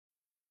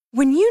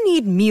When you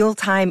need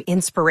mealtime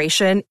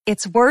inspiration,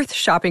 it's worth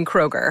shopping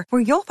Kroger,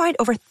 where you'll find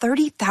over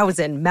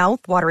 30,000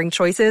 mouth-watering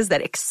choices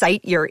that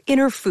excite your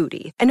inner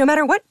foodie. And no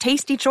matter what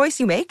tasty choice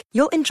you make,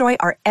 you'll enjoy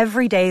our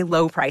everyday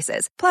low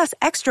prices, plus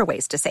extra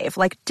ways to save,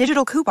 like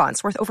digital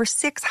coupons worth over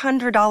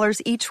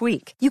 $600 each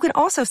week. You can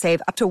also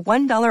save up to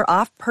 $1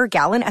 off per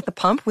gallon at the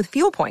pump with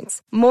fuel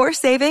points. More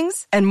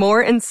savings and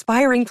more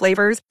inspiring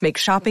flavors make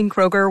shopping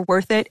Kroger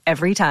worth it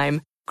every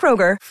time.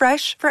 Kroger,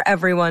 fresh for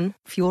everyone.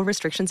 Fuel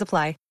restrictions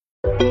apply.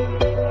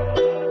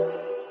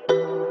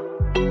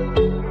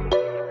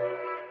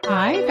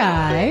 Hi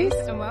guys,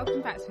 and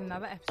welcome back to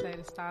another episode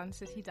of Style and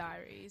City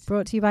Diaries,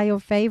 brought to you by your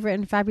favourite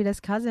and fabulous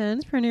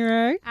cousins,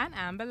 Praniro and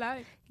Amber Lowe.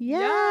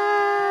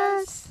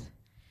 Yes.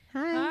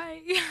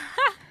 Hi.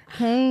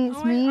 Hey,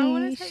 it's me, I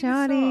want to take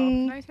Shawty. this off.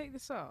 Can I take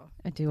this off?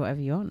 I do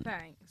whatever you want.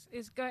 Thanks.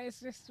 It's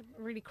just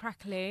really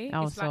crackly.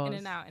 Oh, it's like in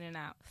and out,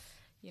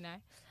 you know.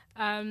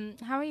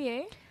 How are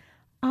you?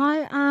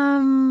 I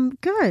am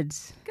good.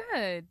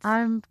 Good.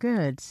 I'm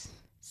good.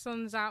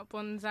 Sun's out,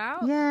 bun's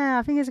out. Yeah,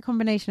 I think it's a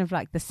combination of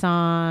like the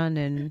sun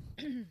and,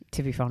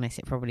 to be honest,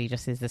 it probably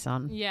just is the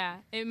sun. Yeah,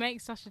 it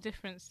makes such a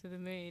difference to the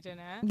mood, doesn't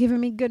it? Giving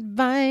me good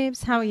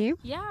vibes. How are you?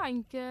 Yeah,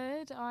 I'm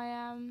good. I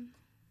am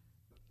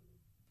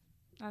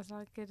as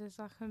good as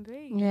I can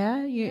be.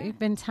 Yeah, you've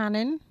been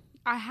tanning.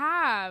 I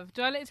have.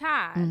 Do I look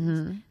tanned?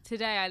 Mm-hmm.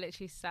 Today I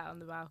literally sat on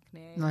the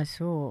balcony. I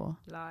saw.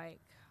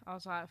 I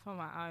was like, if I'm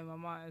at home, I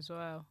might as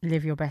well.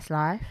 Live your best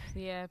life.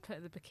 Yeah,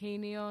 put the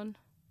bikini on.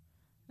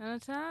 And I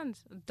tanned.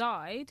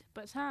 Died,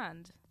 but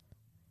tanned.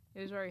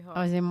 It was very hot.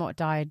 I was in what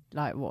died,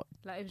 like what?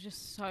 Like, it was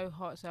just so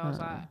hot. So I was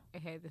like,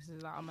 okay, this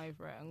is like, I'm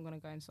over it. I'm going to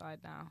go inside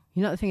now.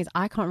 You know, the thing is,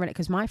 I can't relate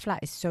because my flat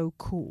is so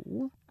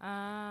cool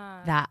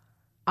that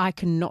I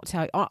cannot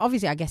tell.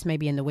 Obviously, I guess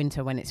maybe in the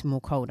winter when it's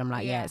more cold, I'm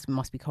like, yeah, it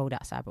must be cold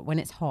outside. But when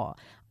it's hot,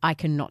 I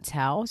cannot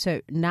tell.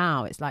 So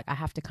now it's like I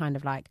have to kind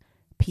of like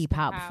peep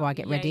out before I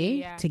get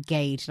ready to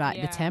gauge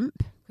like the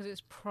temp. Because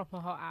it's proper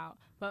hot out.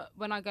 But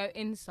when I go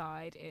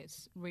inside,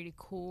 it's really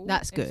cool.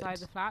 That's good. Inside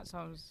the flat. So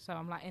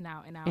I'm like in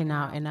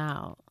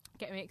out.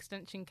 Get me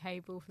extension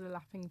cable for the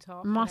lapping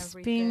top.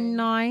 Must be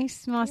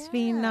nice.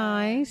 Be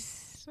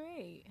nice.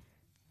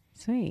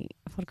 Sweet.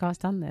 Podcast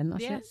done then.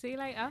 That's it. See you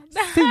later.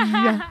 See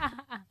ya.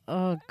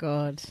 Oh,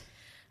 God.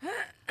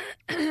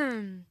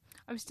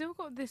 I've still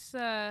got this...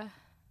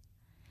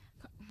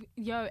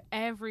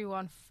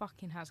 everyone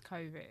fucking has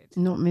COVID.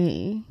 Not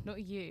me.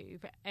 Not you,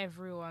 but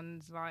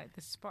everyone's like,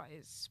 it's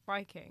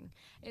spiking.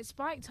 It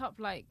spiked up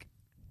like...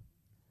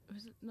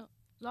 Was it not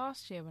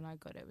last year when I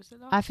got it? Was it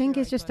last year? I think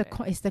it's just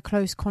it's the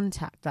close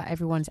contact that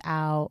everyone's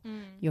out.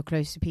 You're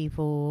close to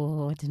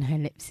people. I don't know,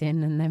 lips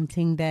in and them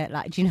thing there.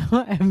 Like, do you know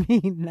what I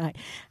mean? Like,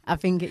 I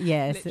think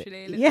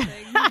literally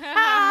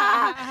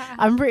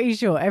I'm pretty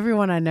sure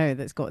everyone I know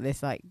that's got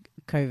this like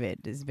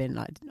COVID has been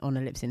like on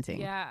a lip syncing.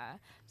 Yeah.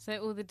 So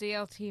all the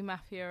DLT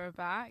mafia are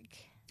back.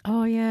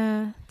 Oh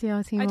yeah,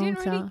 DLT Malta. I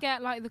didn't really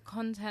get like the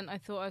content I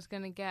thought I was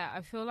going to get.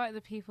 I feel like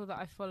the people that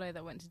I follow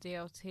that went to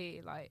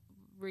DLT like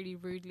really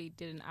rudely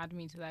didn't add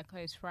me to their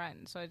close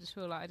friends. So I just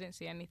feel like I didn't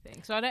see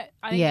anything. So I didn't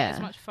get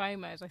as much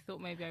FOMO as I thought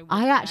maybe I would.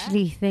 I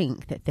actually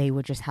think that they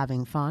were just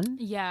having fun.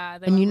 Yeah.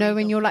 And you know,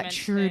 when you're like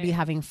truly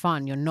having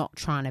fun, you're not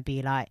trying to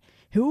be like,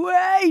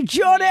 hey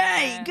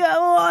Johnny, go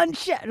on,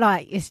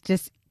 like it's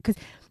just because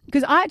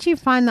I actually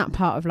find that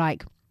part of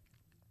like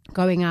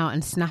going out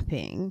and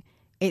snapping,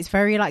 it's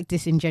very like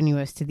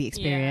disingenuous to the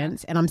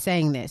experience. And I'm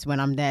saying this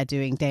when I'm there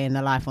doing day in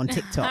the life on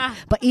TikTok.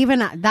 But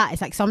even at that,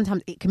 it's like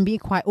sometimes it can be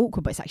quite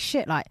awkward, but it's like,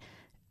 shit, like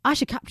I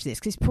should capture this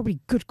because it's probably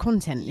good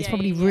content. It's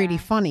probably really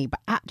funny, but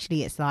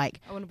actually it's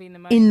like I want to be in the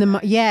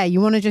moment.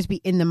 You want to just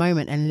be in the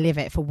moment and live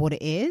it for what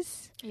it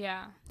is.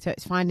 Yeah. So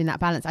it's finding that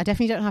balance. I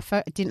definitely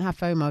didn't have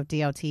FOMO of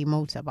DLT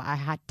Malta, but I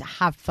had to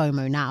have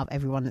FOMO now of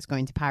everyone that's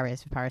going to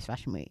Paris for Paris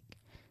Fashion Week.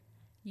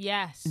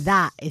 Yes.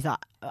 That is like,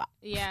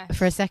 yes.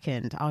 For a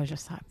second, I was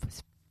just like,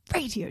 this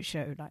radio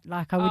show.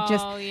 Like I would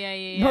just, not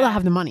that I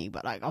have the money,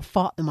 but like I'll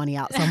fart the money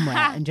out somewhere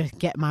and just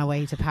get my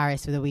way to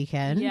Paris for the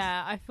weekend.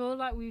 Yeah, I feel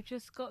like we've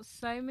just got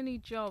so many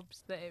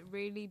jobs that it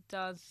really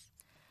does.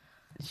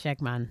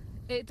 Sheg man.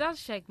 It does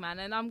sheg man,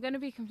 and I'm going to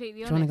be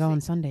completely honest. Do you want to go on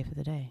Sunday for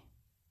the day?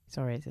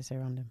 Sorry, it's so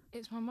random.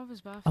 It's my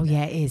mother's birthday. Oh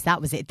yeah, it is. That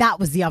was it. That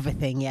was the other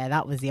thing. Yeah,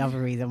 that was the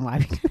other reason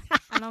why.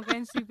 And I'm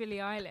going to see Billie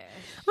Eilish.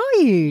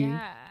 Are you?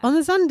 Yeah. On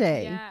the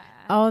Sunday? Yeah.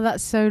 Oh,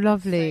 that's so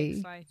lovely. So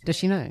excited. Does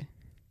she know?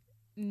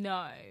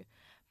 No.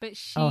 But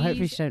she's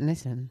hopefully she don't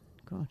listen.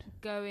 God.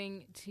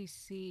 Going to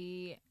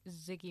see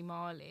Ziggy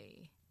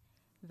Marley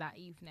that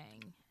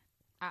evening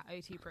at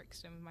OT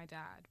Brixton with my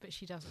dad, but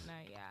she doesn't know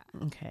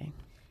yet. Okay.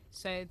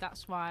 So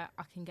that's why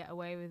I can get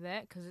away with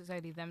it, because it's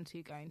only them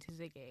two going to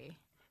Ziggy.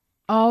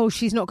 Oh,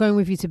 she's not going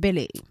with you to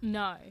Billy?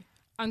 No.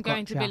 I'm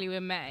going to Billy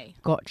with May.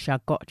 Gotcha.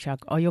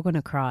 Oh, you're going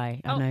to cry.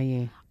 I know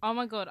you. Oh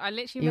my God. I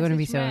literally You're going to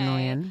be messaged so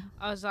May. annoying.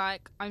 I was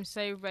like, I'm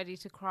so ready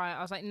to cry.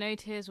 I was like, no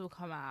tears will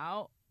come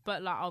out,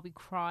 but like I'll be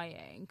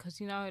crying. Because,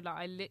 you know, like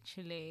I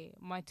literally,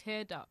 my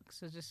tear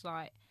ducts are just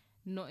like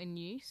not in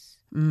use.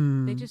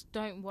 Mm. They just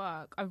don't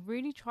work. I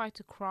really tried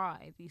to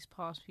cry these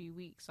past few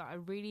weeks. Like, I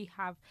really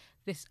have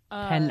this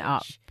Pent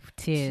up urge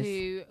tears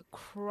to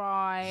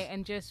cry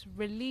and just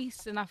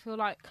release. And I feel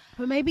like,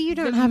 but maybe you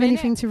don't the have minute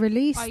anything to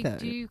release I though.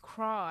 do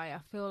cry, I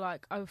feel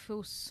like I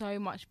feel so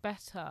much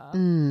better.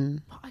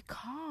 But I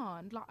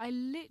can't. Like, I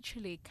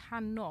literally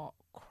cannot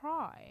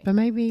cry. But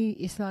maybe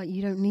it's like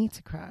you don't need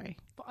to cry.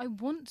 But I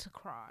want to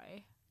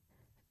cry.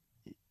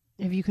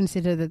 Have you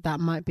considered that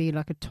might be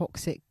like a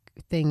toxic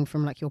thing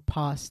from like your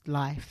past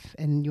life,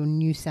 and your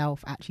new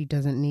self actually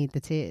doesn't need the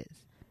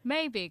tears?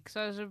 Maybe, because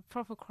I was a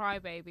proper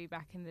crybaby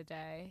back in the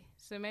day.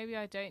 So maybe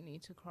I don't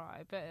need to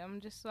cry. But I'm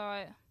just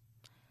like,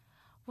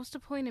 what's the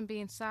point in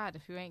being sad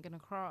if you ain't going to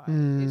cry?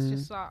 It's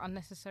just like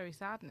unnecessary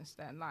sadness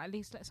then. Like, at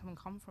least let someone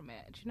come from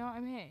it. Do you know what I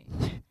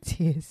mean?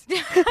 Tears.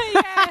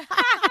 Yeah.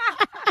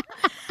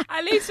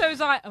 At least I was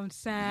like, I'm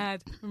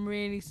sad. I'm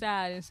really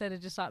sad. Instead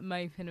of just like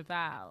moping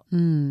about.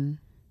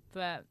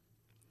 But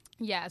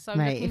yeah, so I'm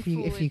Mate,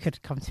 looking if you could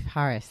come to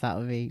Paris, that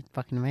would be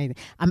fucking amazing.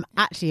 I'm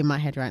actually in my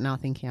head right now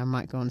thinking I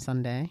might go on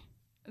Sunday.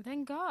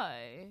 Then go.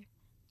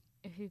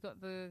 If you've got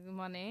the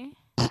money.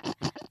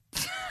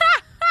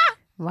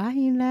 Why are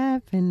you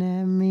laughing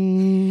at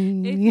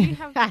me? If you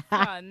have the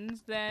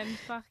funds, then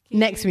fucking...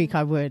 Next week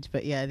I would,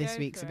 but yeah, this Go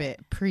week's for a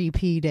bit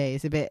pre-P day.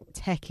 It's a bit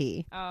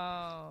techie.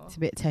 Oh. It's a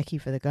bit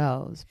techie for the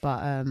girls,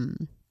 but I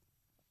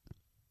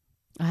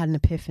had an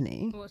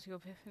epiphany. What's your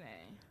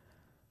epiphany?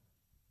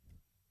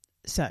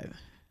 So,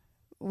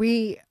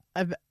 we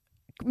on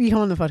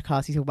the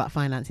podcast, we talk about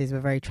finances. We're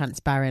very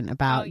transparent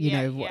about,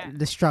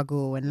 the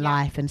struggle and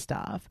life and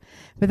stuff.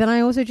 But then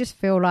I also just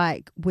feel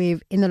like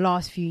in the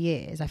last few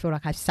years, I feel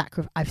like I've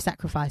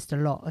sacrificed a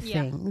lot of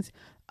things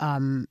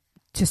to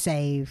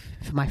save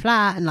for my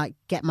flat and like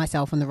get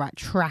myself on the right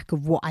track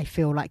of what I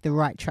feel like the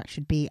right track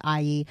should be,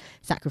 i.e.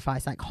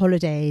 sacrifice like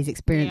holidays,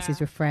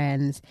 experiences with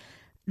friends,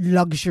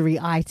 luxury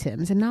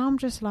items. And now I'm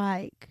just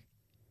like,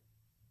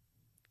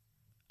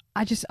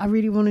 I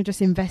really want to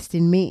just invest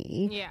in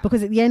me. Yeah.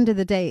 Because at the end of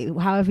the day,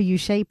 however you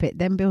shape it,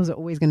 them bills are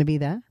always going to be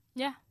there.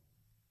 Yeah.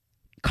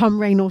 Come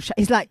rain or shine.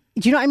 It's like,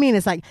 do you know what I mean?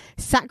 It's like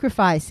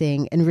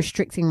sacrificing and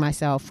restricting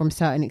myself from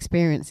certain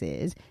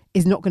experiences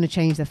is not going to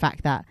change the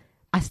fact that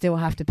I still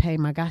have to pay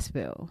my gas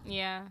bill.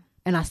 Yeah.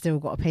 And I still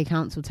got to pay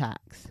council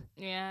tax.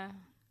 Yeah.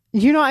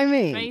 You know what I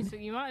mean?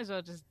 Basically, you might as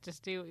well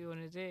just do what you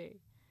want to do.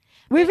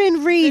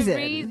 Within reason.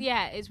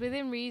 It's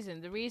within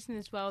reason. The reason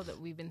as well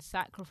that we've been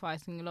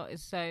sacrificing a lot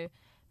is so...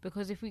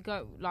 Because if we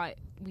go, like,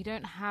 we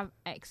don't have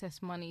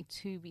excess money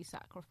to be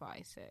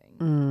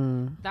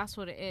sacrificing. That's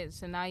what it is.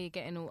 So now you're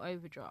getting all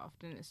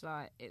overdraft and it's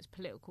like, it's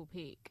political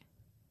peak.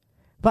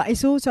 But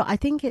it's also, I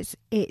think it's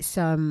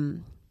I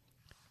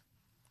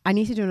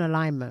need to do an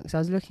alignment. So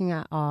I was looking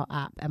at our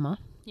app, Emma.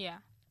 Yeah.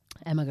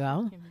 Emma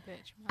Girl.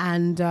 Bitch,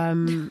 and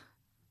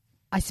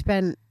I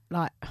spent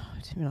like, I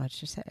don't know, I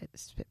just said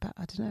it's a bit bad.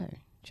 I don't know.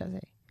 Should I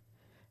say?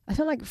 I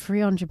spent like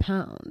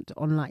 £300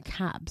 on like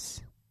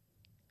cabs.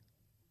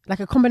 Like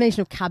a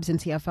combination of cabs and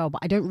TFL, but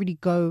I don't really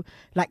go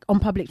like on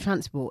public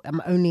transport. I'm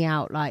only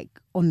out like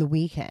on the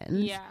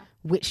weekends,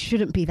 which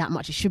shouldn't be that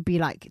much. It should be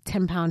like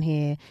 £10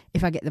 here.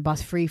 If I get the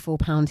bus,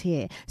 £3-4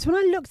 here. So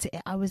when I looked at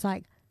it, I was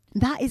like,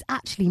 that is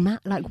actually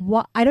like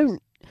what I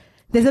don't.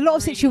 There's a lot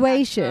of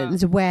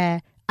situations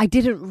where I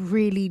didn't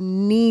really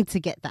need to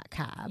get that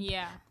cab,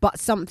 but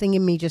something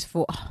in me just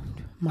thought, oh,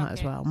 might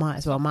as well.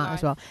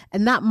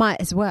 And that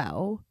might as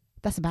well,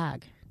 that's a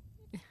bag.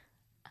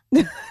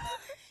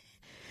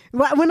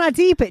 When I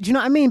deep it, do you know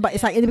what I mean? But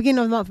it's like in the beginning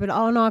of the month, I'll be like,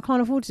 oh no, I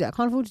can't afford to do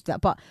that.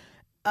 But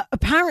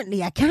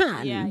apparently I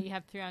can. Yeah, you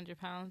have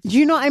 £300. Do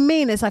you know what I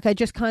mean? It's like I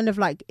just kind of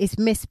like, it's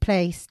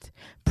misplaced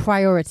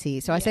priority.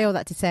 So I say all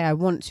that to say I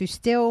want to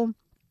still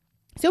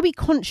be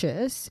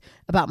conscious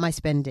about my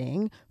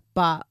spending,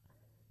 but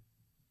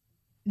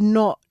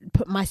not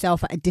put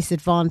myself at a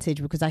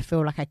disadvantage because I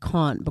feel like I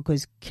can't,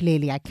 because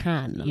clearly I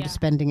can. I'm just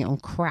spending it on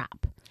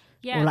crap.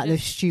 Or like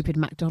those stupid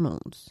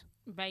McDonald's.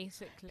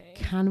 Basically.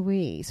 Can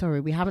we?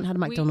 Sorry, we haven't had a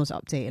McDonald's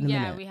update in a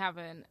minute. Yeah, we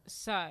haven't.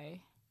 So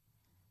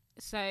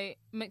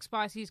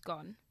McSpicy's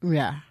gone.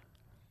 Yeah.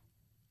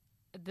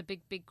 The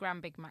big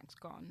Grand Big Mac's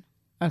gone.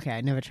 Okay,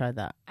 I never tried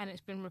that. And it's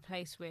been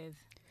replaced with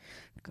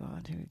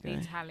God, here we the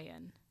go.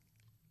 Italian.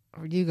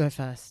 You go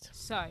first.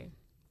 So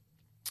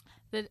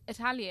the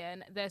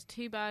Italian, there's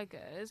two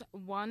burgers.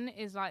 One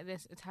is like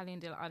this Italian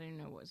deluxe. I don't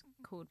know what it's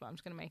called, but I'm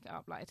just going to make it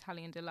up, like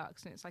Italian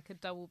deluxe. And it's like a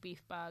double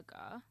beef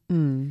burger.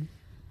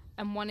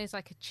 And one is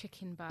like a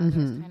chicken burger. It's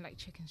kind of like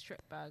chicken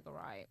strip burger,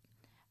 right?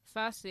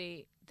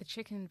 Firstly, the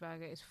chicken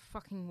burger is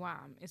fucking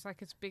wham. It's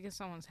like as big as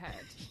someone's head.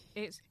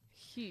 It's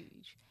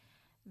huge.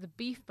 The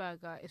beef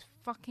burger is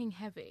fucking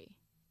heavy.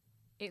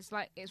 It's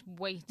like, it's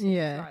weighted.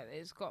 Yeah. Like,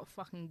 it's got a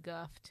fucking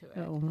girth to it.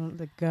 Oh,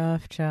 the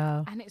girth,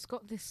 child. And it's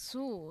got this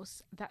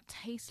sauce that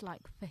tastes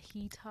like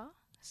fajita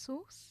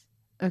sauce.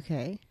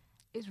 Okay.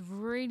 It's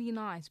really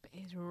nice, but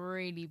it's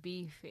really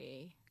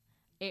beefy.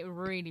 It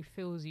really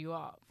fills you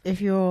up.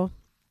 If you're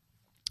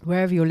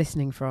wherever you're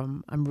listening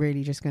from, I'm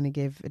really just going to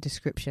give a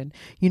description.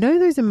 You know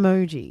those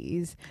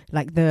emojis,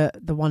 like the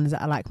ones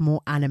that are like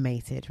more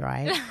animated,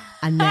 right?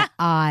 And their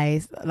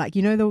eyes, like,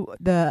 you know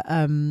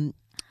the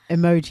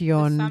emoji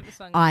on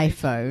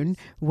iPhone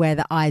where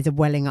the eyes are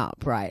welling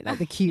up, right? Like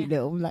the cute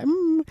little like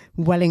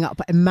welling up.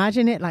 But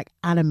imagine it like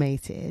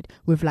animated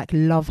with like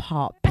love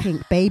heart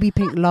pink, baby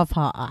pink love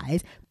heart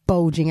eyes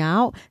bulging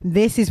out.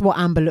 This is what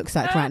Amber looks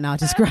like right now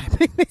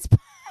describing this.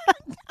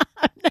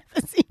 I've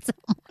never seen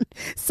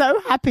someone so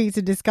happy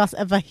to discuss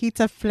a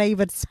fajita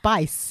flavored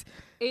spice.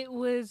 It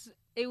was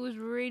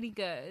really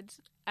good.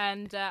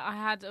 And I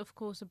had, of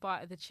course, a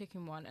bite of the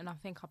chicken one, and I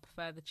think I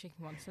prefer the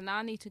chicken one. So now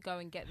I need to go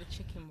and get the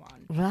chicken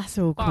one. Well, that's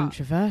all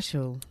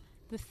controversial.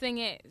 The thing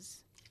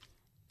is,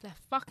 they're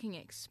fucking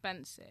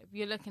expensive.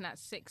 You're looking at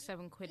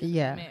 6-7 quid a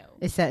meal.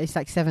 It's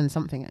like 7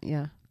 something.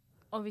 Yeah.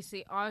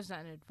 Obviously, I was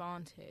at an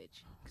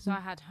advantage because I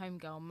had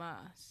homegirl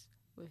Merce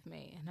with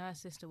me, and her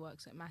sister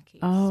works at Mackey's.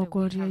 Oh so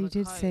God, yeah, you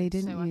did say,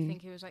 didn't you? So I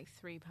think it was like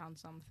 £3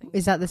 something.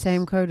 Is that the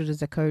same code, or does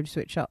the code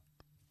switch up?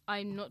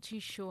 I'm not too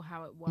sure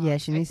how it works. Yeah,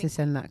 she needs to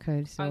send that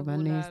code still.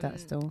 Man needs that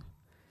still.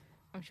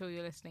 I'm sure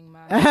you're listening,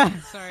 man.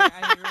 Sorry, I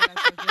didn't realise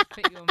I just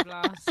put you on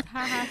blast.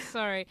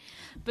 Sorry.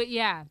 But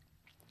yeah,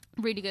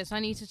 really good. So I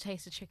need to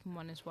taste the chicken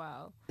one as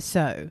well.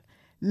 So,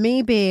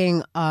 me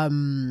being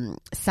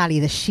Sally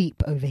the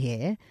sheep over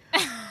here,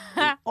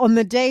 on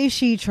the day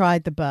she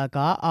tried the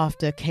burger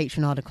after Kate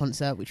Trinada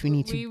concert, which we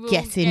need to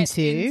get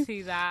into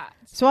that.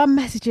 So I'm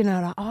messaging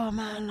her like, oh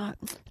man, like,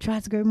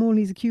 tried to go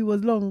Morley's, the queue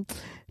was long.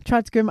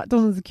 Tried to go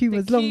McDonald's, the queue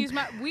was long.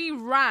 We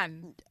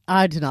ran.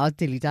 I don't know, I was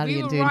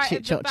dilly-dallying doing right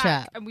chit-chat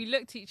chat. And we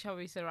looked at each other,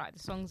 we said, right, the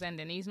song's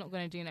ending. He's not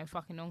going to do no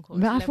fucking encore.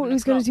 But I thought he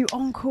was going to do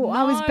encore. No,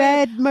 I was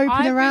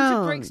moping around. I've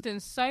been to Brixton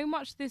so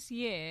much this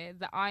year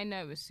that I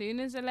know as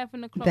soon as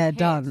 11 o'clock they're hits,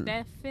 done.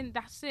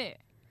 That's it.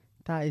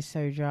 That is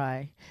so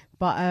dry.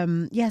 But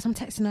yes, I'm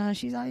texting her.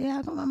 She's like, yeah,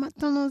 I got my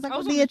McDonald's. I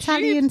got the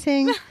Italian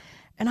thing.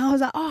 And I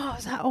was like,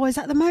 is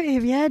that the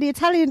motive? Yeah, the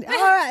Italian. All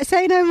right,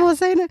 say no more,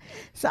 say no.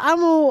 So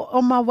I'm all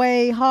on my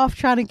way, half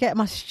trying to get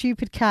my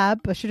stupid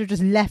cab. I should have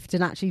just left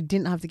and actually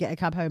didn't have to get a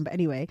cab home. But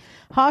anyway,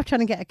 half trying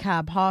to get a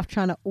cab, half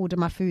trying to order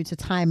my food to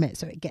time it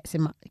so it gets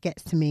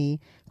to me.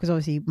 Because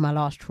obviously my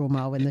last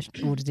trauma, when the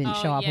order didn't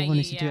show up, I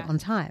wanted to do it on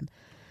time.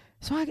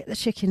 So I get the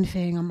chicken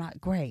thing. I'm like,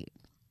 great.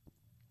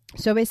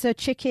 So it's a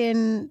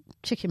chicken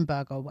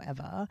burger or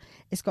whatever.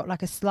 It's got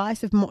like a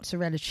slice of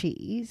mozzarella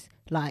cheese,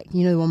 like,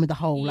 you know, the one with the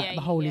hole, like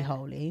the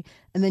holy.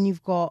 And then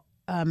you've got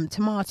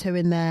tomato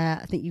in there.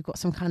 I think you've got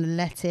some kind of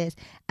lettuce.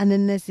 And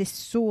then there's this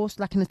sauce,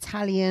 like an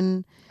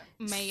Italian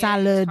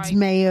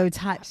mayo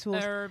type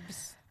sauce.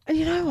 Herbs. And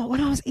you know what? When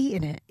I was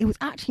eating it, it was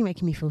actually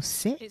making me feel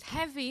sick. It's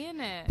heavy,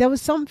 isn't it? There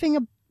was something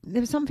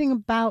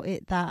about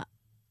it that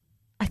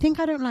I think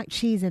I don't like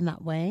cheese in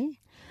that way.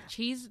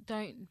 Cheese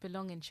don't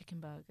belong in chicken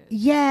burgers.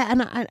 Yeah,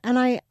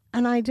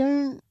 and I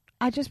don't.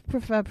 I just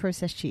prefer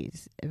processed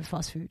cheese in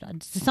fast food.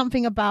 There's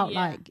something about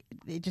like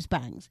it just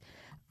bangs.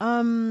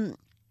 And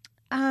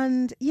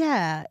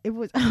yeah, it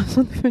was. I was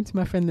on the phone to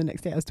my friend the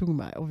next day. I was talking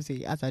about,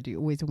 obviously, as I do,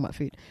 always talking about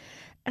food.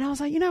 And I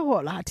was like, you know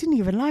what? Like, I didn't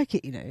even like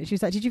it. You know. And she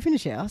was like, did you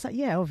finish it? I was like,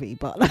 yeah, obviously,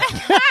 but like.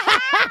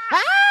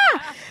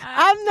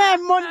 I'm there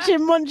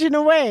munching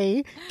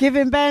away,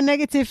 giving bare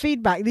negative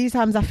feedback. These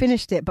times I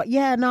finished it. But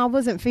yeah, no, I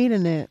wasn't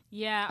feeling it.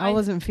 Yeah. I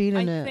wasn't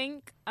feeling it. I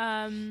think,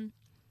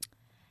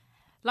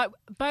 like,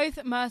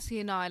 both Mercy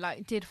and I,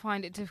 like, did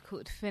find it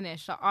difficult to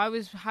finish. Like, I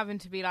was having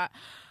to be like,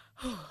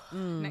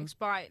 next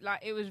bite.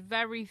 Like, it was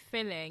very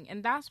filling.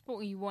 And that's what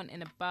you want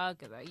in a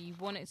burger, though. You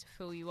want it to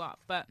fill you up.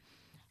 But,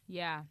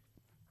 yeah.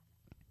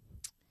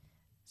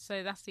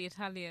 So that's the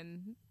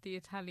Italian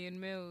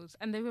meals.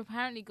 And they've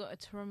apparently got a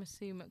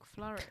tiramisu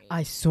McFlurry.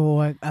 I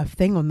saw a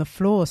thing on the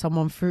floor.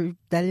 Someone threw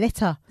their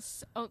litter.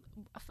 So,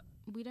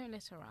 we don't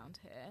litter around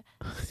here.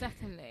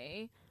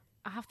 Secondly,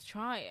 I have to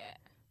try it.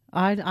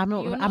 I'm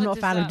not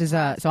a fan of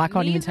dessert, so I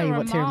can't even tell you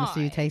what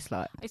tiramisu tastes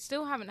like. I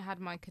still haven't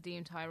had my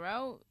Kadeem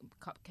Tyrell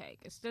cupcake.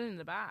 It's still in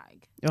the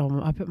bag.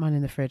 Oh, I put mine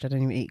in the fridge. I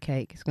don't even eat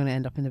cake. It's going to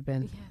end up in the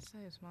bin. Yeah, so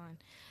is mine.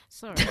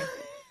 Sorry.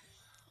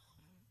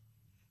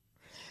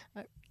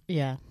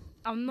 Yeah.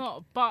 I'm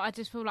not, but I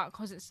just feel like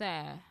because it's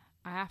there,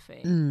 I have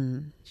it. Do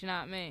you know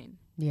what I mean?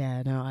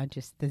 Yeah, no, I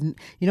just didn't.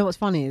 You know what's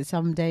funny is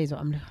some days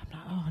I'm like,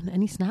 oh,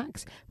 any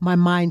snacks? My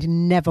mind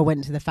never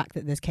went to the fact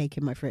that there's cake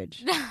in my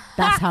fridge.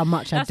 That's how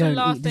much I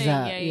don't eat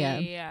dessert.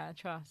 Yeah,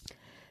 trust.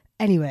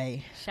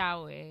 Anyway.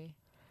 Shall we?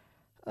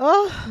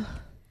 Oh.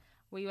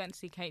 We went to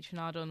see Kate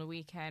Trinada on the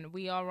weekend.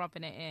 We are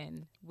rubbing it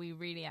in. We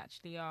really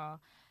actually are.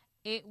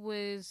 It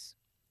was...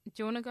 Do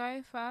you want to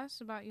go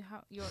first about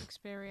your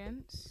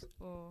experience,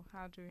 or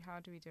how do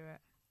we do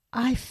it?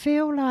 I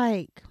feel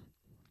like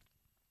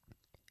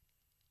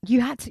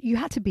you had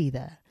to be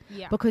there,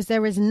 because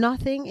there is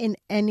nothing in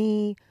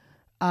any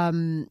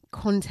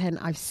content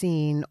I've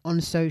seen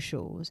on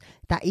socials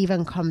that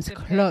even comes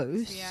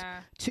close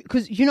to,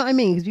 because you know what I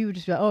mean. Because people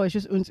just be like, oh, it's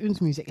just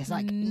uns music. It's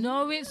like,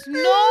 no, it's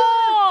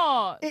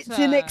not. It's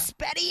an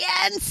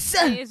experience.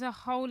 It is a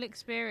whole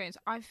experience.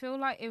 I feel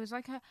like it was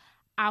like a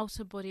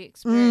outer body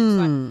experience.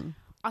 Like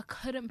I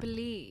couldn't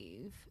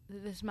believe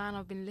that this man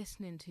I've been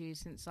listening to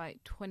since like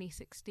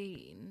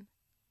 2016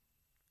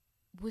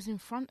 was in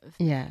front of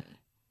me. Yeah.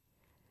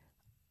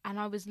 And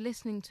I was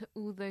listening to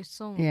all those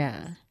songs.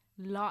 Yeah.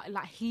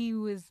 Like he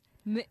was.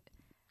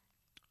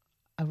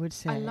 I would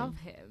say. I love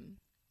him.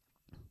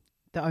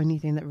 The only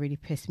thing that really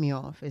pissed me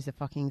off is the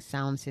fucking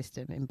sound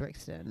system in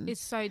Brixton.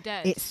 It's so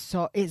dead. It's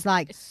so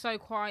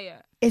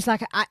quiet. It's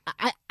like I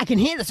can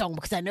hear the song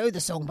because I know the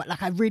song, but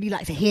like I really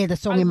like to hear the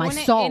song in my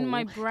soul. In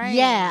my brain.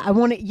 Yeah, I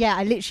want it. Yeah,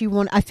 I literally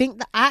want. I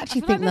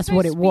actually think that's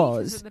what it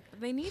was.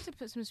 They need to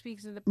put some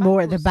speakers in the back.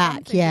 More at the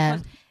back, yeah.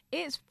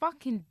 It's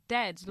fucking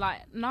dead. Like,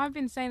 and I've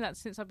been saying that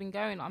since I've been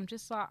going. I'm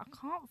just like, I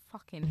can't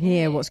fucking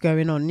hear what's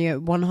going on. Yeah,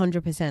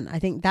 100%. I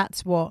think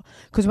that's what.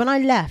 Because when I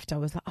left, I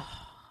was like,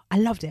 oh, I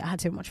loved it. I had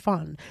so much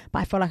fun, but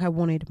I felt like I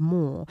wanted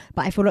more.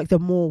 But I feel like the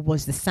more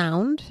was the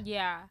sound.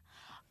 Yeah,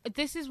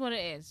 this is what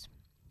it is.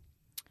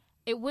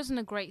 It wasn't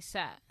a great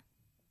set.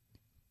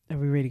 Are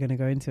we really going to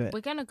go into it?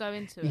 We're going to go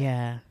into it.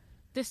 Yeah.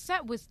 The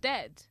set was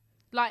dead.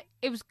 Like,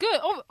 it was good.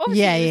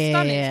 Obviously, it was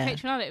stunning. Yeah.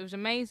 It's Patronale. It was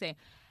amazing.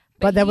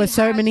 But there were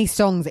so many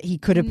songs that he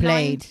could have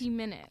played. 90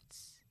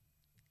 minutes.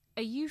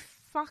 Are you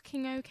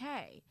fucking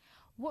okay?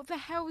 What the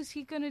hell is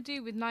he going to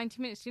do with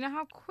 90 minutes? Do you know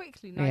how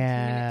quickly 90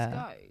 minutes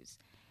goes?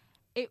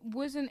 It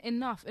wasn't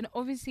enough. And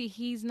obviously,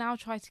 he's now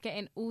tried to get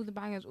in all the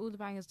bangers,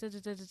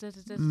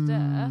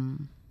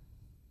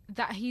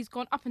 that he's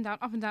gone up and down,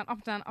 up and down, up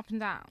and down, up and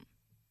down.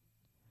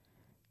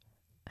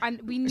 And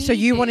we So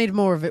you wanted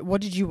more of it. What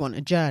did you want?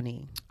 A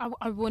journey?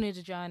 I wanted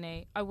a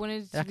journey. I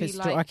wanted to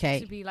like be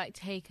to be like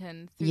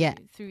taken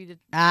through the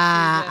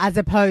as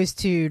opposed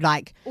to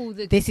like all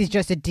the, this is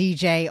just a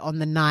DJ on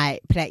the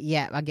night play.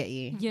 Yeah, I get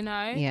you. You know,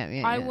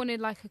 I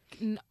wanted like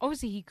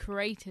obviously he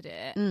created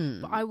it,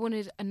 but I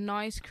wanted a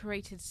nice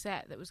created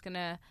set that was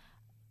gonna.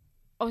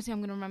 Obviously,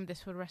 I'm gonna remember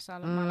this for the rest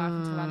of my life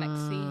until I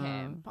next see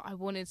him. But I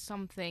wanted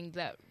something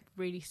that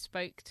really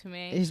spoke to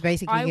me. It was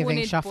basically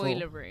giving Shuffle.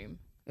 Boiler Room.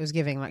 It was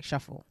giving like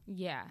Shuffle.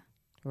 Yeah.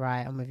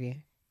 Right, I'm with you.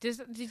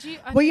 Did you?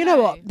 Well, you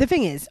know what? The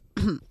thing is,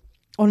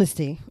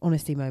 honesty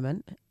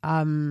moment.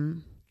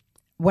 When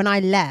I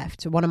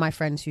left, one of my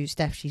friends, who's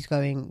Steph, she's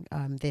going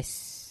this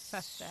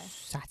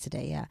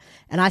Saturday, yeah.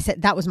 And I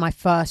said that was my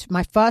first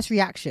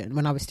reaction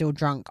when I was still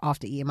drunk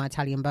after eating my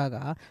Italian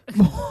burger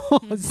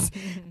was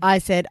I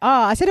said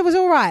it was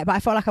all right, but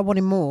I felt like I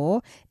wanted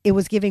more. It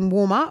was giving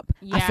warm up.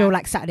 Yeah. I feel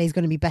like Saturday's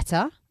going to be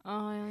better.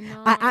 Oh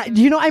no!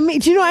 Do you know what I mean?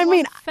 Do you know what I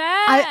mean? Fair.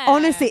 I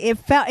honestly,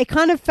 it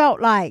kind of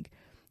felt like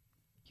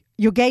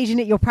you're gauging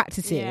it, you're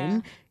practicing. Yeah.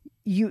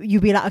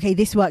 You be like, okay,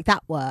 this worked,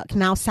 that worked.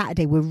 Now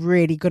Saturday, we're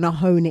really gonna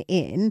hone it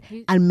in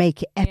and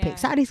make it epic. Yeah.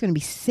 Saturday's gonna be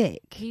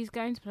sick. He's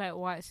going to play at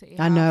White City.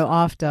 I know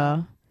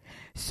after,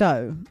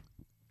 so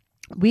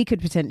we could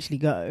potentially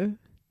go,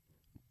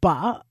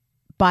 but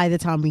by the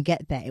time we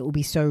get there, it will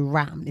be so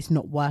rammed. It's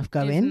not worth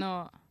going. It's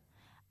not.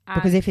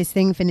 Because if his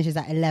thing finishes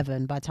at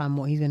 11, by the time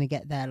he's going to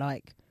get there,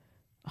 like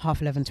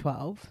 11:30,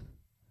 12.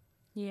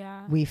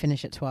 Yeah. We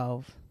finish at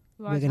 12.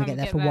 We're going to get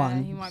there for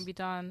 1. He might be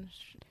done.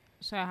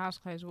 So our house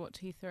closed,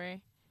 2,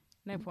 3?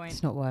 No point.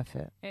 It's not worth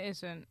it. It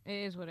isn't.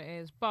 It is what it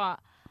is. But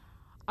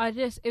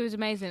it was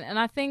amazing. And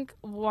I think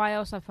why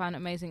else I found it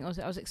amazing, I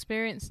was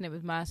experiencing it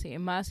with Mercy.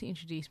 And Mercy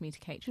introduced me to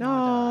Kate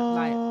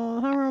Trinada.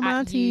 Oh, how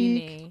romantic. At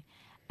uni.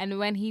 And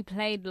when he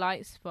played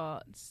Light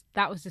Spots,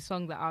 that was the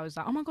song that I was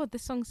like, oh my God,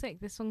 this song's sick.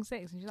 And she's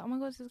like, oh my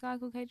God, this guy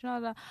called Kate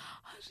Trinada.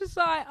 I was just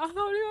like, I can't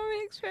believe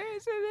I'm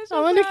experiencing this.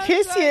 I want to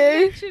kiss you.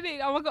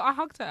 Literally. Oh my God, I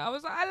hugged her. I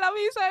was like, I love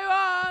you so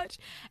much.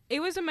 It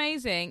was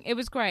amazing. It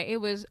was great. It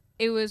was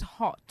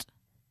hot.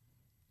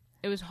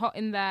 It was hot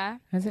in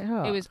there. Is it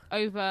hot? It was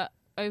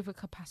over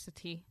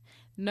capacity.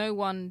 No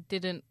one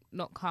didn't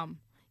not come.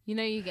 You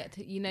know, you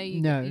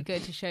go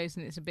to shows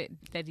and it's a bit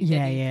deady.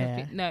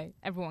 Yeah. No,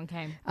 everyone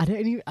came. I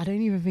don't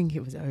even think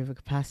it was over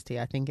capacity.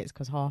 I think it's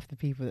because half the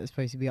people that are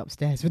supposed to be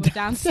upstairs were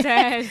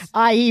downstairs.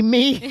 I.e.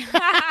 me.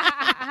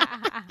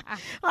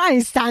 I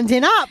ain't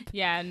standing up.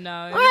 Yeah, no.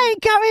 I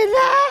ain't going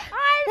there.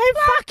 I'm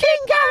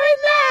fucking going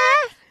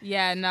there.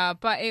 Yeah, no,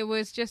 but it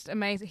was just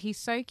amazing. He's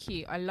so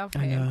cute. I love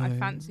him. I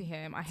fancy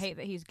him. I hate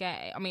that he's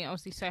gay. I mean,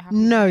 obviously so happy.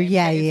 No, him,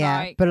 yeah.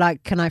 Like, but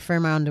like, can I throw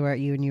my underwear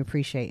at you and you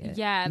appreciate it?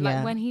 Yeah,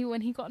 like when he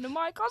got on the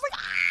mic, I was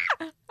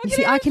like, You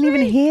see, I can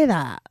even hear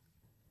that.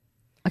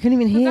 I couldn't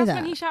even hear that. That's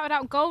when he shouted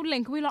out Gold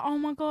Link. We were like, oh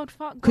my God,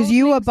 fuck. Because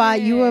you were by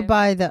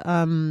the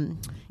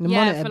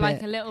monitor for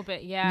like a little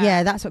bit, yeah.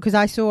 Yeah, that's what, because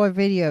I saw a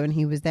video and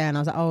he was there and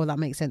I was like, oh, that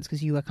makes sense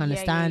because you were kind of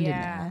standing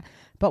there.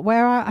 But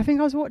I think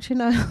I was watching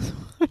a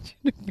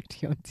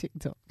video on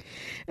TikTok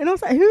and I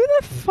was like, who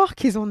the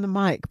fuck is on the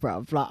mic,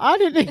 bruv? Like, I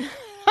didn't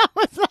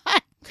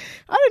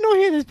know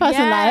hear this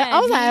person I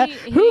was like,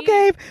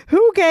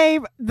 who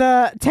gave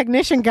the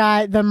technician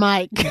guy the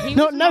mic,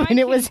 not knowing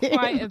it was him?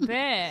 Quite a bit.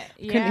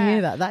 Yeah. Couldn't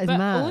hear that. That is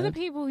mad. All the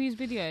people whose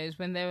videos,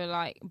 when they were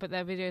like, but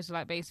their videos are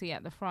like basically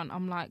at the front.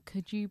 I'm like,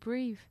 could you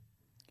breathe?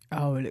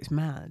 Oh, it looks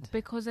mad.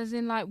 Because as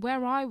in like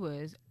where I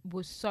was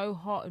so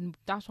hot and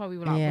that's why we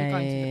were like, we're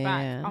going to the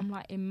back. Yeah. I'm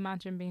like,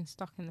 imagine being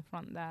stuck in the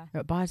front there.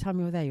 But by the time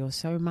you're there, you're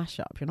so mashed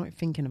up. You're not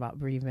thinking about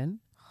breathing.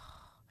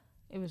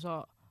 It was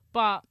hot.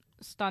 But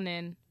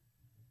stunning.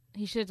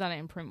 He should have done it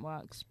in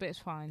Printworks, but it's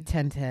fine.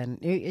 10/10.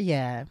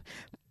 Yeah.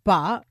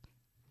 But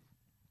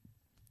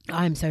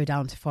I'm so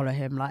down to follow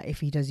him. Like, if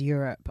he does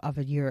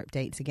other Europe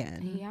dates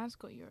again. He has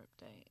got Europe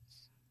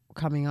dates.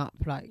 Coming up,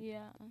 like.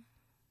 Yeah.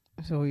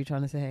 So what are you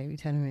trying to say? What are you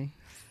telling me?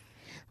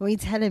 What are you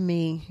telling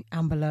me,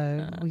 Amber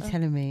Lowe? What are you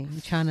telling me?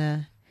 You trying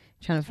to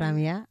fly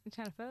me out? You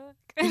trying to fuck?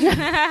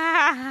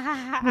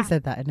 I haven't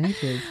said that in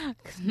ages.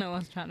 Because no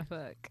one's trying to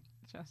fuck.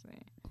 Trust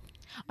me.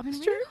 I've been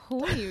really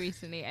horny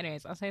recently.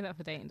 Anyways, I'll say that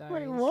for dating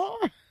diaries. Wait,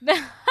 what?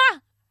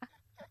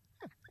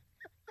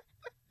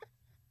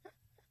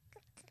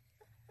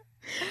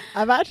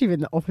 I've actually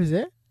been the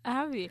opposite.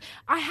 Have you?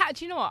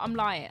 Do you know what? I'm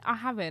lying. I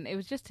haven't. It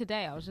was just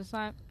today. I was just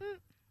like,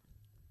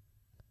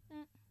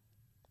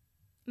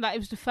 Like, it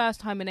was the first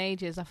time in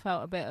ages I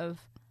felt a bit of,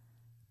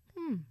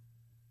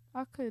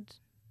 I could.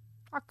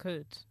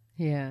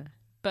 Yeah.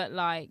 But,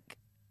 like,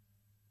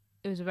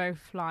 it was a very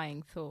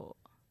flying thought.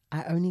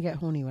 I only get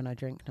horny when I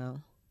drink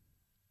now.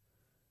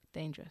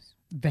 Dangerous.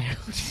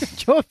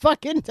 You're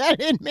fucking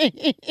telling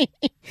me.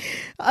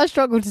 I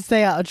struggle to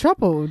stay out of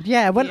trouble.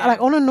 Yeah,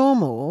 like on a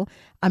normal,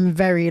 I'm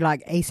very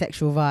like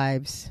asexual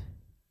vibes.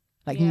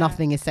 Like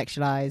nothing is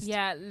sexualized.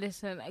 Yeah,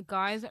 listen,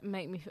 guys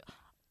make me feel.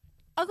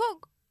 I got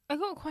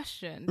a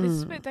question. This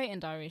is a bit dating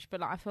diary-ish,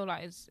 but like I feel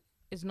like it's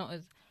not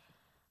as.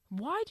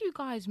 Why do you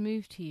guys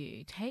move to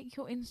you? Take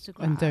your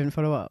Instagram and don't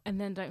follow up.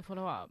 And then don't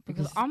follow up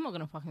because I'm not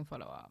gonna fucking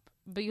follow up.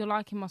 But you're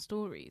liking my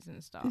stories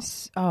and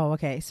stuff. Oh,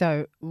 okay.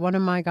 So one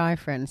of my guy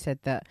friends said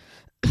that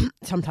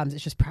sometimes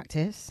it's just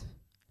practice.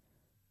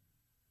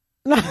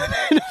 No,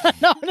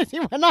 honestly,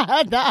 when I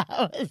heard that,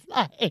 I was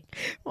like,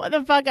 what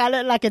the fuck? I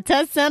look like a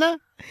test center?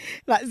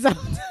 Like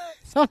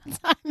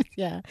sometimes,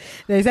 yeah.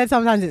 They said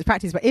sometimes it's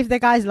practice, but if the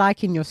guy's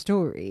liking your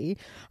story,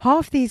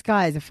 half these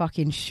guys are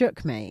fucking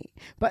shook, mate.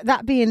 But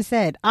that being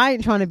said, I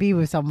ain't trying to be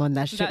with someone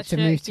that's shook to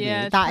move to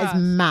me. That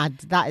is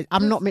mad.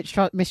 I'm not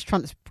mistrustful.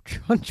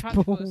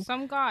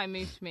 Some guy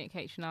moved to me at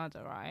Cape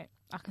Trinada, right?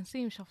 I can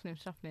see him shuffling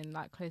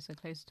like closer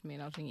and closer to me,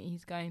 and I was thinking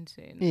he's going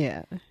soon.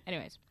 Yeah.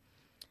 Anyways.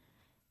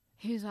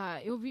 He was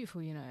like, you're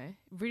beautiful, you know. It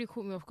really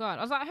caught me off guard.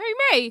 I was like, who,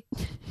 me?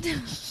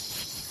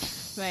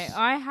 Mate,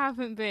 I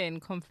haven't been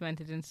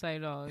complimented in so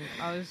long.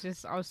 I was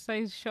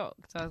so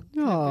shocked. I couldn't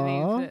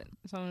believe that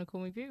someone would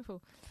call me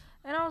beautiful.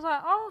 And I was like,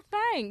 oh,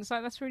 thanks.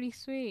 Like, that's really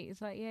sweet.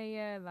 It's like,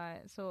 yeah.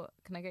 Like, so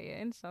can I get your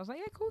Insta? I was like,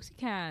 yeah, of course you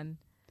can.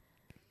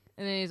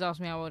 And then he's asked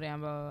me how old I am,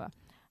 blah, blah, blah.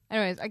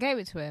 Anyways, I gave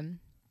it to him.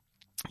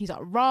 He's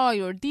like, rah,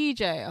 you're a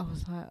DJ. I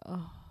was like,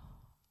 oh.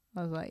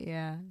 I was like,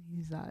 yeah.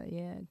 He's like,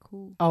 yeah,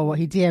 cool. Oh, what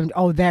he DM'd?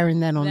 Oh, there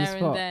and then on the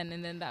spot.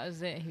 And then that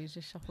was it. He was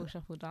just shuffle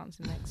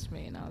dancing next to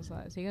me, and I was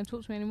like, so you gonna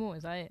talk to me anymore?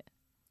 Is that it?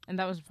 And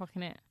that was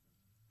fucking it.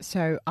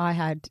 So I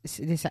had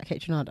this at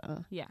Cape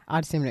Trinada. Yeah, I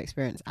had a similar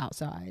experience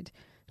outside,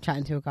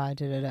 chatting to a guy,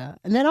 and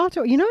then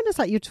after, you know, when it's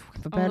like you're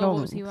talking for bare long.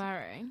 What was he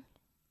wearing?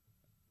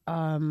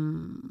 I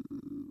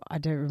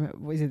don't remember.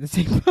 Was it the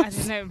same person? I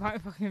didn't know. It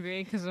might fucking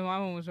be because my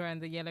one was wearing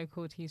the yellow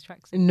Cortez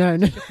tracksuit. No.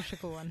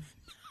 Sugar one.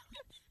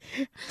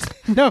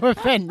 No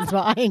offense,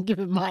 but I ain't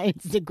giving my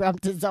Instagram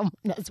to someone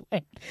that's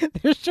wearing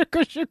the sugar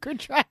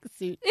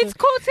tracksuit. It's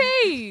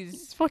Cortez.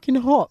 It's fucking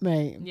hot,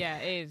 mate. Yeah,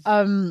 it is.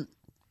 And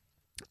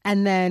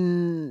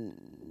then,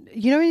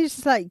 you know, it's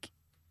just like,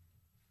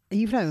 are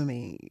you playing with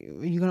me?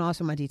 Are you gonna ask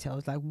for my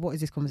details? Like, what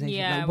is this conversation?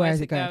 Yeah, like, where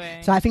is it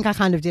going? So I think I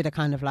kind of did a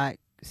kind of like,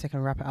 so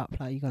can I wrap it up?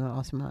 Like, you're gonna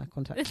ask for my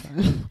contact.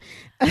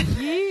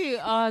 You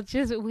are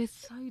just, we're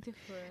so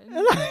different.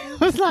 I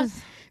was like,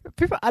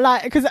 people are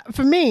like, because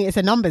for me it's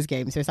a numbers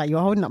game, so it's like you're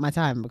holding up my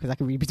time because I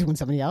could really be talking to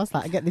somebody else.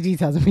 Like, I get the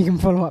details and we can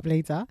follow up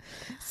later.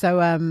 So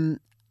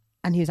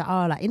and he was like,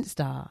 oh, like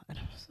Insta, and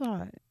I was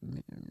like,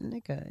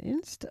 nigga,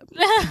 Insta.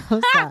 I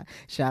was like,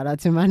 shout out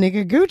to my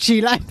nigga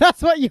Gucci, like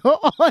that's what you're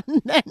on.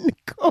 Then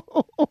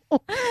cool.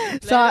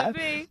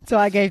 So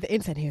I gave the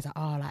Insta, and he was like,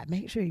 oh, like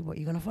make sure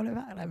you're gonna follow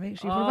back, like make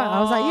sure you follow back. I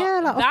was like,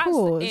 yeah, like of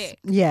course, it.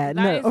 Yeah,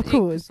 that no, of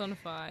course.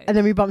 Personified. And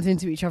then we bumped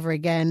into each other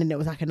again, and it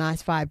was like a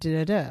nice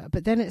vibe.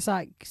 But then it's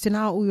like, so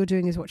now all you're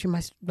doing is watching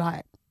my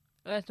like.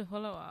 Let's to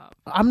follow up.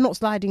 I'm not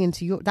sliding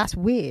into your. That's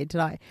weird.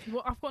 Like,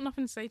 well, I've got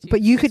nothing to say to you.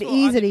 But you could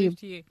easily.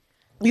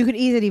 You could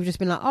easily have just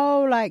been like,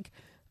 oh, like,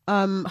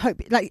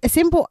 hope, like a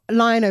simple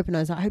line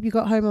opener is like, I hope you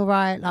got home all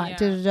right, like,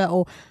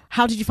 or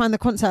how did you find the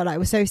concert? Like, it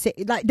was so sick.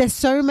 Like, there's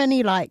so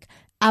many like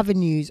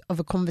avenues of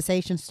a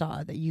conversation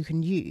starter that you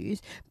can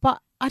use. But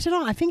I don't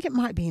know. I think it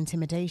might be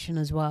intimidation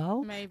as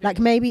well. Maybe. Like,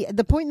 maybe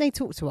the point they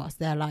talk to us,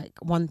 they're like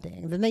one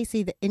thing. Then they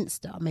see the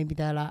Insta, maybe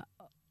they're like,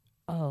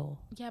 oh.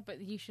 Yeah,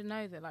 but you should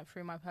know that, like,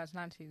 through my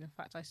personality, the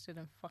fact I stood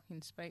and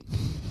fucking spoke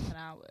for 10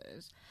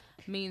 hours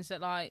means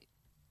that, like,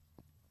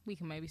 we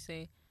can maybe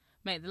see.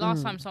 Mate, the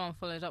last time someone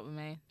followed up with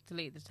me,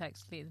 delete the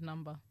text, delete the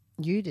number.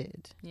 You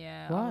did?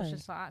 Yeah. Why? I was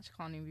just like, I actually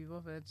can't even be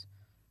bothered.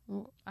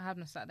 Well, I had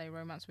a Saturday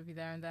romance with you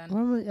there and then.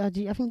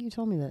 I think you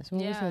told me this.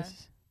 When was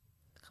this?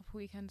 A couple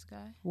weekends ago.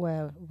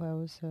 Where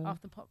was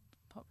after Pop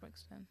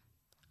Brixton.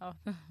 Oh,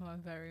 my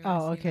very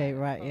okay,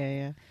 right,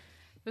 yeah.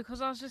 Because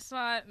I was just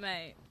like,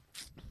 mate,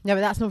 Yeah,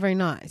 but that's not very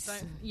nice.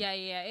 Yeah,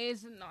 it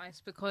isn't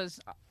nice because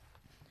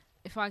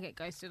if I get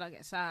ghosted, I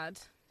get sad.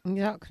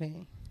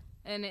 Exactly.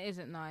 And it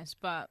isn't nice,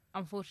 but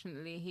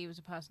unfortunately, he was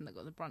a person that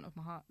got the brunt of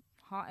my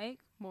heartache.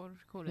 What would you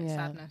call it? Yeah,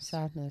 Sadness.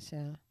 Sadness,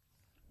 yeah.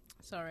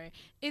 Sorry.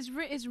 It's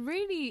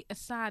really a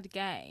sad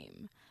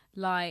game.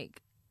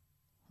 Like...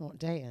 What,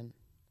 dating?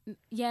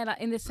 Yeah, like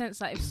in the sense,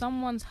 like if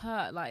someone's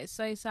hurt, like it's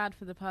so sad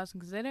for the person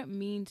because they don't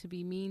mean to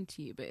be mean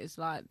to you, but it's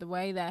like the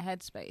way their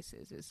headspace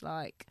is. It's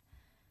like...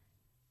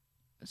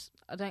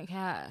 I don't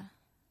care.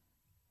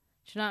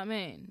 Do you know what I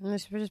mean? We're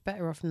just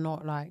better off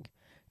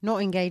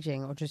not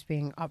engaging or just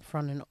being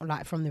upfront and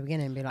like from the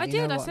beginning. Be like,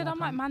 I said I'm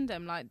like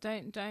Mandem. Like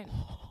don't.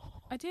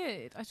 I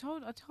did. I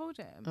told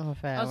him. Oh,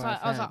 fair. I was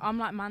like I'm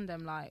like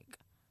Mandem.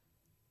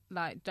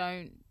 Like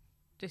don't.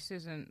 This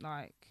isn't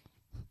like.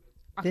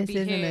 This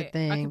isn't a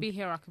thing. I could be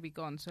here. I could be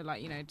gone. So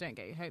like don't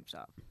get your hopes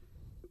up.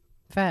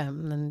 Fair.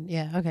 And then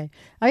yeah, okay.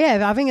 Oh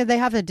yeah, I think if they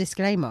have a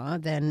disclaimer,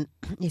 then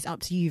it's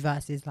up to you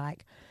versus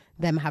like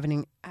them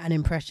having an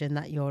impression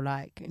that you're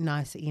like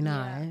nice.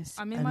 Yeah.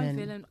 I'm in my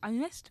villain. I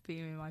must be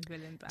in my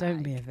villain bag.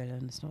 Don't be a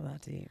villain. It's not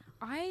that deep.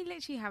 I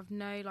literally have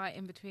no like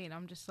in between.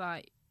 I'm just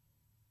like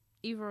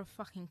either a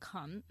fucking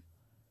cunt.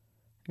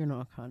 You're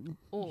not a cunt.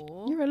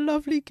 Or you're a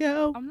lovely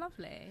girl. I'm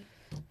lovely.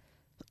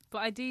 But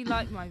I do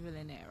like my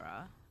villain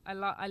era.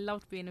 I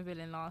loved being a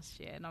villain last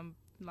year, and I'm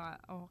like,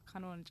 I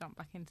kind of want to jump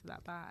back into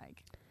that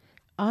bag.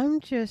 I'm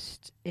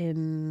just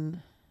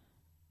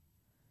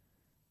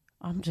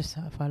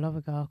so if I love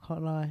a girl, I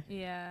can't lie.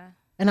 Yeah.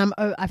 And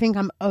I think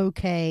I'm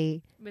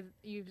okay. With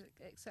you've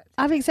accepted.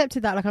 I've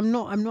accepted that. Like I'm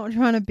not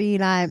trying to be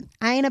like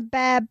I ain't a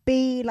bad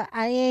bee. Like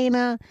I ain't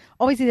a.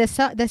 Obviously,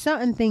 there's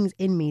certain things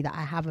in me that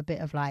I have a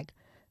bit of like.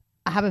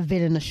 I have a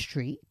villainous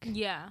streak.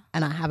 Yeah.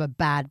 And I have a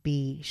bad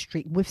bee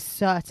streak with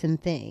certain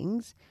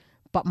things,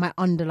 but my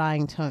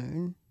underlying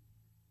tone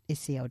is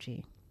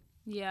CLG.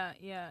 Yeah.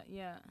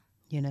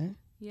 You know.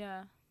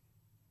 Yeah.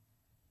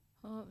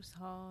 Oh, it was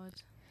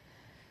hard.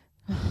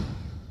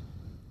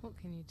 What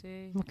can you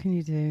do? What can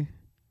you do?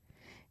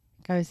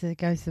 Go to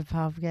the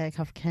pub, get a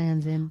couple of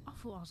cans in. I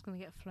thought I was going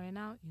to get flown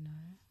out, you know.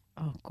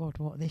 Oh, God,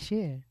 what, this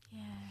year?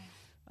 Yeah.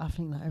 I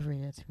think that every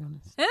year, to be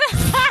honest.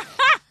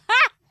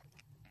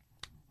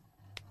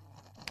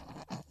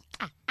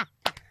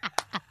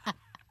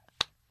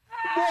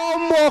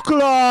 One more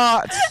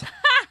clot!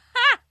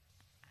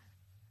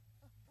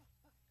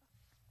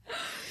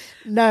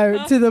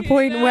 No, to the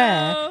point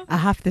where I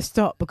have to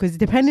stop because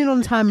depending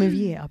on time of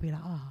year, I'll be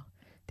like, oh,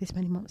 this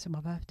many months of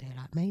my birthday,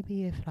 like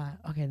maybe if like,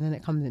 okay, and then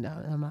it comes in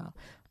and I'm like,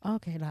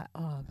 okay, like,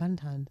 oh,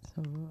 Valentine's.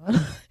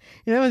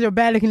 You know, when you're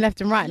bare looking left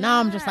and right. Yeah. Now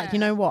I'm just like, you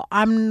know what?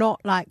 I'm not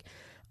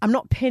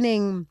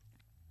pinning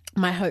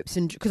my hopes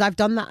and because I've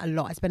done that a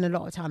lot. I spend a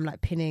lot of time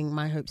like pinning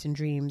my hopes and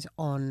dreams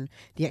on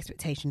the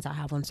expectations I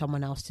have on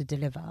someone else to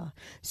deliver.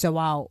 So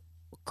I'll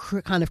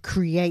kind of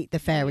create the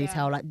fairy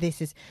tale, like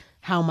this is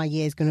how my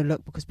year is going to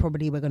look because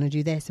probably we're going to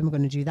do this and we're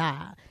going to do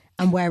that,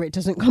 and where it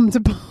doesn't come to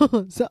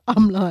pass,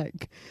 I'm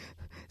like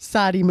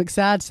Sadie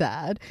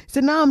McSad. So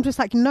now I'm just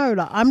like, no,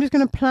 like I'm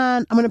going to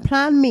plan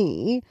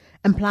me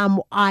and plan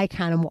what I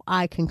can and what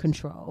I can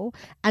control.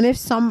 And if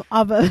some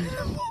other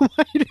why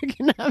are you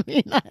looking at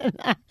me like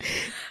that?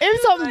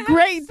 If some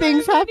great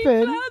things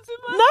happen, no,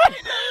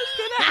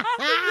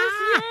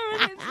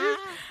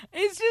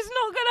 it's just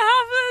not going to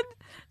happen.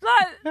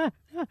 Like,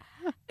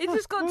 it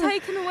just got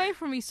taken away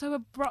from me so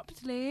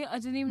abruptly. I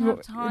didn't even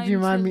have time. Do you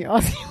mind me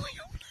asking what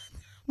your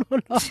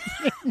plans were?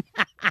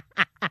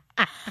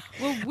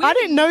 Well, I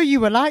didn't know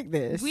you were like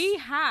this. We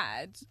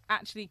had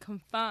actually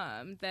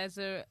confirmed there's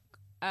a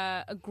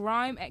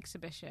grime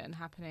exhibition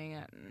happening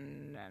at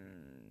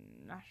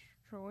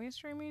National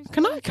History Museum.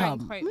 Can I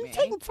come?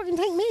 Fucking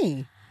take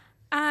me.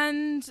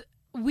 And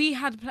we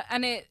had,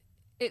 and it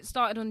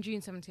started on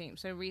June 17th.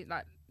 So we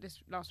like this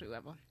last week,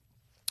 whatever.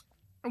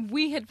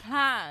 We had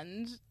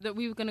planned that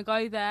we were going to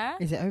go there.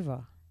 Is it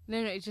over? No,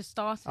 it just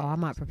started. Oh, I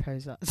might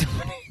propose that.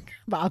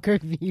 But I'll go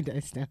with you though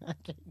still.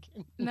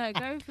 No,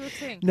 go with your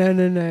thing.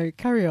 No.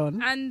 Carry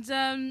on. And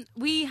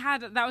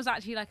that was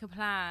actually like a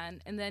plan.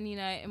 And then, you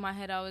know, in my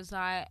head I was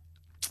like,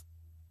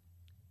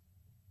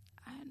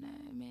 I don't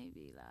know,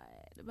 maybe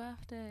like the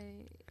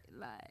birthday,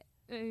 like,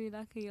 maybe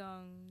like a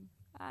young,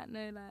 I don't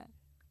know, like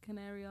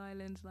Canary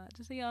Islands, like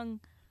just a young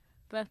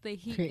birthday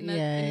heat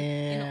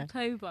in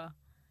October.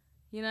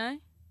 You know?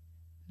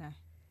 No.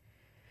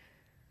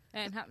 It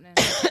ain't happening.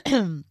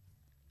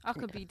 I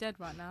could be dead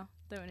right now.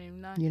 Don't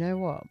even know. You know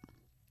what?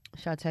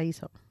 Shall I tell you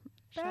something?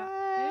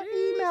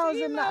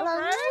 Emails and that.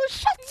 Like, oh,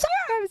 shut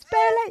up! It's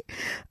barely.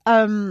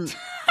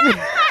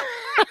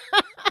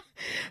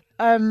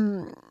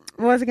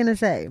 What was I going to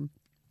say?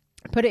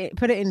 Put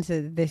it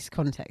into this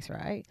context,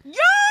 right?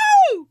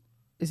 Yo!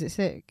 Is it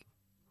sick?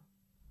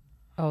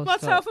 Oh, my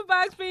Telford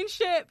bag's being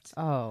shipped.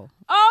 Oh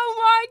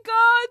my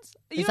God!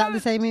 Is that the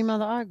same email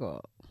that I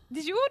got?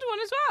 Did you order one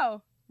as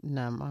well?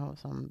 No, I got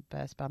some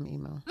bare spam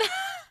email.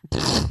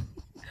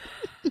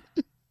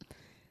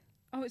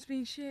 Oh, it's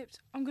being shipped.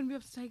 I'm going to be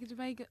able to take it to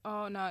Vegas.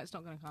 Oh, no, it's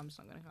not going to come.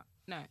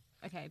 No.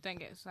 Okay, don't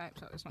get so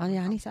upset. It's not Oh, yeah,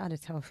 I gonna need to add a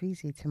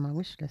Telfreezy to my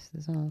wish list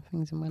as well.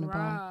 Things I'm going to buy.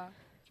 Bruh,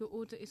 your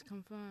order is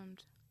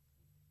confirmed.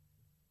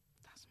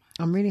 That's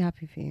my. I'm really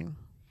happy for you.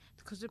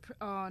 Because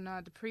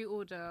the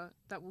pre-order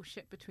that will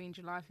ship between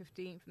July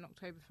 15th and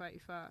October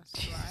 31st,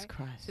 Jesus right?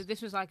 Christ. So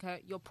this was like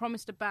you're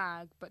promised a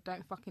bag, but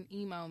don't fucking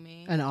email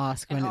me And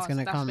ask when it's going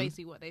to come. That's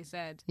basically what they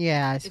said.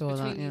 Yeah, I It's saw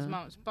between that. these Yeah.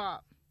 months,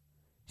 but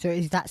So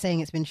is that saying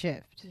it's been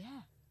shipped?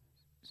 yeah,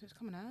 so it's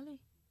coming early.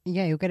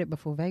 Yeah, you'll get it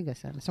before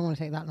Vegas then. It's not going to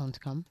take that long to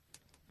come.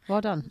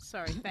 Well done.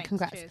 Sorry, thanks.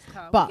 Congrats. Cheers,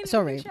 Carl. But, We can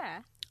sorry.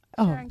 share.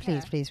 Oh, Share and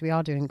please, care. please. We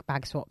are doing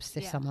bag swaps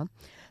this Yeah. summer.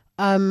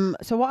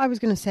 So what I was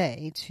going to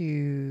say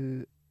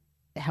to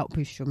help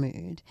boost your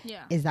mood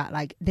Yeah. is that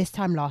like this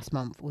time last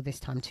month or this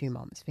time 2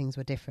 months, things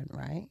were different,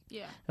 right?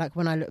 Yeah. Like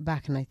when I look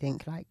back and I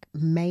think like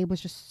May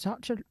was just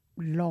such a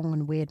long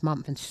and weird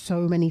month and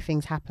so many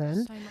things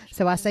happened.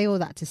 So I say all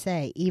that to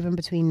say, even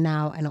between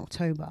now and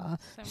October,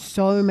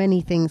 so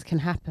many things can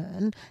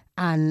happen.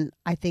 And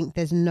I think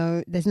there's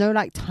no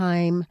like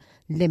time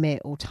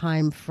limit or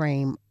time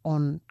frame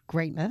on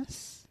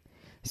greatness.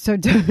 So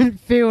don't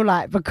feel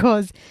like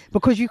because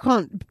you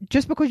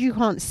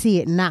can't see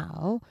it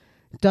now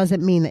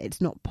doesn't mean that it's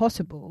not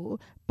possible.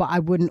 But I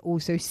wouldn't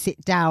also sit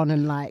down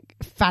and like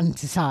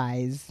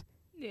fantasize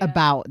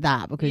about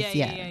that because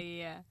yeah.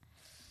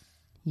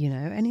 you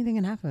know, anything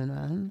can happen,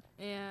 man.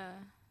 Yeah.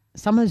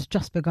 Summer's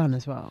just begun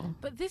as well.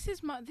 But this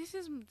is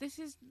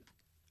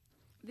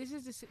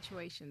the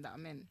situation that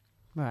I'm in.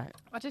 Right.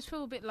 I just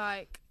feel a bit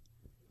like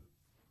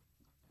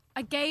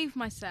I gave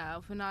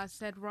myself and I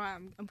said, right,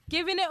 I'm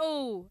giving it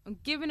all. I'm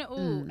giving it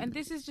all. And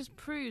this is just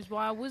proves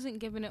why I wasn't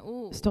giving it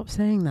all. Stop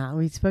saying that.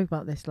 We spoke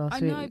about this last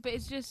week. I know, but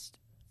it's just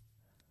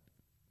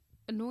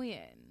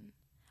annoying.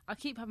 I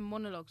keep having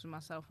monologues with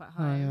myself at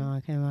I home. know,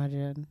 I can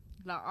imagine.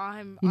 Like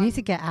I'm Need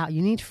to get out.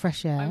 You need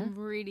fresh air. I'm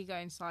really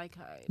going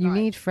psycho. You Like,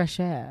 need fresh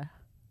air.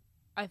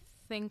 I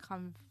think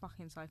I'm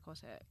fucking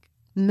psychotic.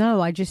 No,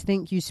 I just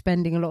think you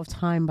spending a lot of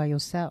time by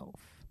yourself.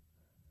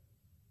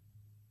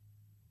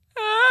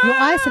 You're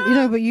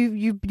isolating, but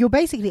you're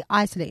basically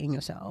isolating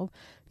yourself.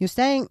 You're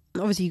staying.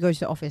 Obviously, you go to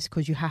the office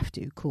because you have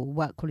to. Cool,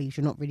 work colleagues.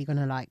 You're not really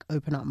gonna like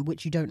open up,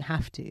 which you don't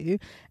have to.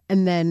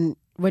 And then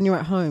when you're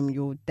at home,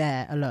 you're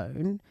there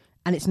alone,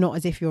 and it's not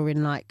as if you're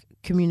in like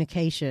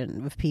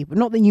communication with people.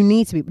 Not that you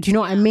need to be, but do you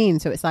know what I mean?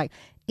 So it's like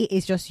it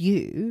is just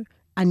you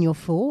and your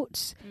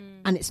thoughts,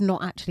 and it's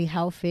not actually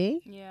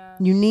healthy. Yeah.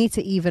 You need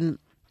to even.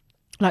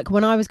 Like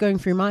when I was going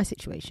through my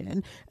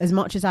situation, as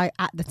much as at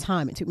the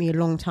time, it took me a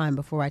long time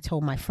before I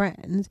told my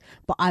friends,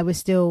 but I was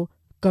still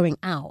going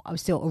out. I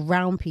was still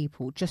around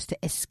people just to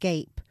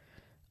escape.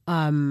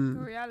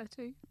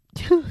 Reality.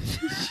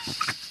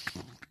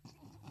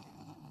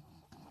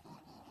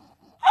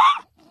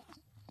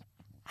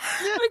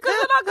 Because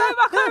when I go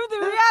back home, the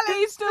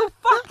reality is still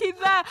fucking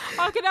there.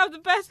 I can have the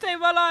best day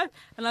of my life.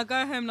 And I go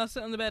home and I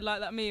sit on the bed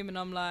like that meme and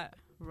I'm like,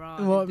 right.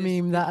 What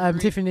meme that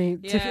Tiffany?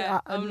 Yeah,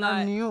 I'm I'm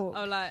like, New York.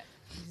 I'm like,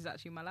 this is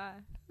actually my life.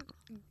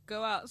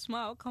 Go out,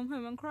 smile, come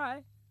home and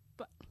cry.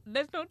 But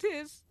there's no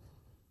tears.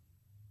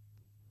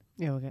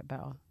 Yeah, we'll get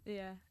better.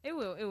 Yeah, it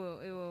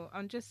will.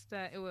 I'm just,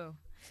 it will.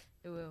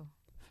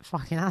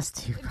 Fucking has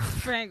to.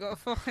 I ain't got a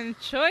fucking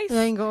choice. You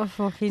ain't got a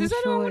fucking Does choice.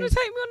 anyone want to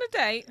take me on a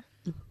date?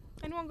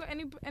 Anyone got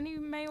any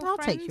male I'll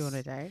friends? take you on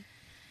a date.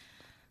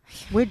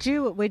 Would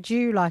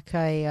you like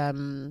a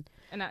An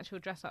actual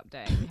dress up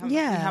day? We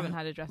haven't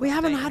had a dress up We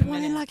haven't date had in a one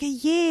in minute. like a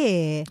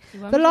year.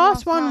 When The was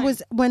last one night?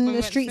 was when we the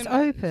went streets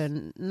swimming?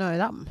 open. No,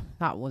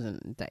 that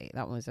wasn't a date.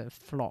 That was a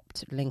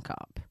flopped link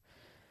up.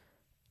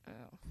 Oh.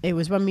 It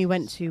was when we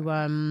went to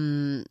what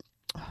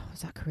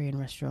was that Korean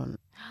restaurant?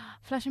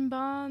 Flesh and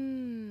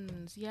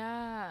buns,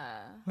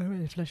 yeah. Where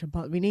is Flesh and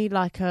Buns? We need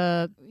like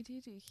a We do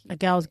a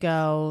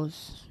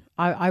girls.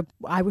 I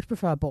would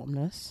prefer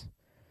bottomless.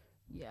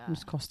 Yeah.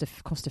 It's cost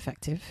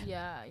effective.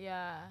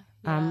 Yeah.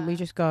 We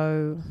just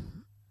go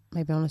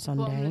maybe on a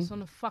Sunday. Bottomless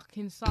on a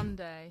fucking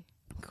Sunday.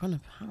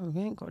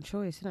 We ain't got a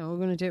choice, you know. We're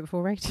going to do it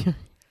before radio.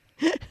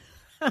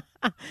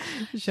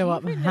 Show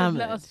up Do you think they'd hammered.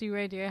 let us do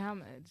Radio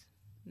Hammered?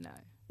 No.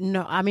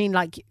 No, I mean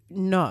like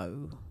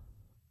no.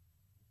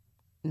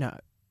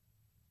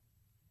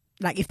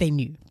 Like if they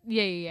knew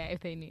Yeah.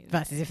 If they knew.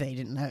 versus if they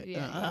didn't know.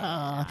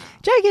 Yeah.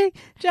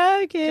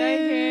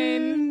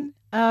 Joking.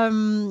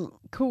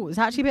 Cool. It's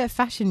actually a bit of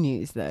fashion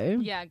news though.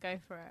 Yeah, go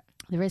for it.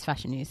 There is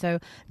fashion news. So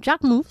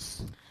Jack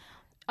Moose.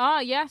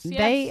 Yes.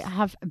 They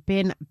have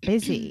been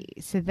busy.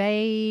 So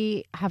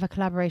they have a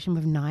collaboration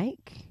with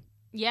Nike.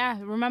 Yeah,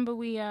 remember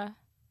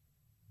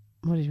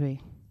What did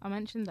we? I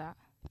mentioned that.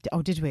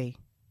 Did we?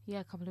 Yeah,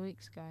 a couple of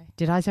weeks ago.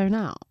 Did I zone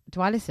out? Do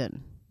I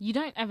listen? You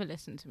don't ever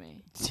listen to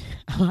me.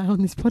 Am I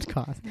on this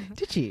podcast?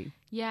 Did you?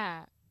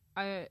 Yeah.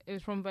 It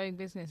was from Vogue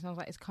Business and I was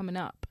like, it's coming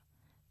up.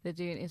 They're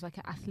doing it's like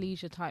an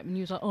athleisure type and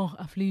you was like, oh,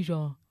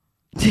 athleisure.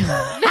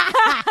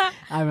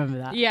 I remember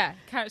that. Yeah.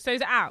 So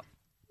is it out?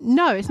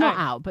 No, it's not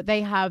out, but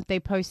they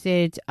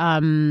posted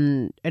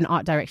an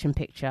art direction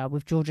picture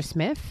with Georgia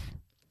Smith.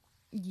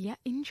 Yeah,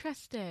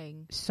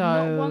 interesting. So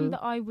not one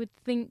that I would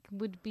think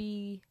would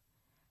be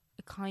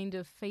a kind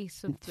of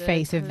face of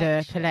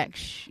the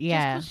collection.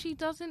 Yeah, just 'cause she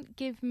doesn't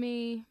give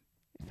me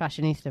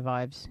fashionista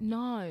vibes.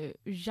 no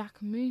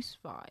Jacquemus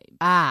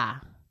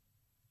vibes.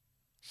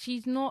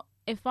 She's not.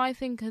 If I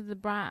think of the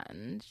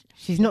brand,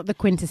 she's not the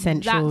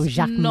quintessential that's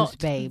Jacquemus not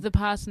babe. the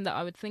person that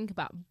I would think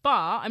about.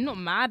 But I'm not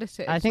mad at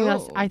it. I think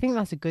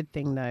that's a good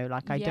thing though.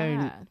 Like I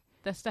don't.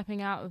 They're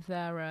stepping out of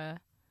their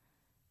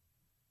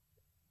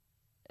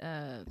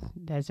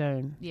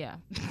zone. Yeah.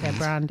 Their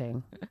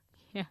branding.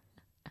 Yeah.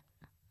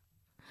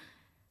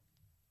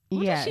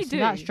 What does she do?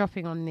 That's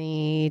dropping on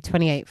the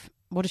 28th.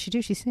 What does she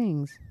do? She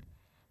sings.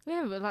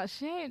 Yeah, but like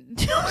she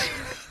ain't.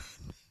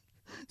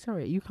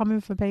 Sorry, you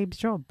coming for Babe's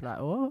job? Like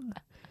what?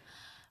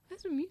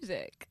 There's some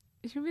music.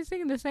 She's been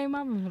singing the same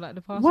album for like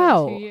the past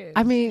 2 years.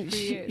 I mean,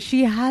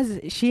 she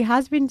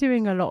has been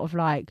doing a lot of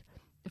like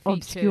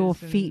obscure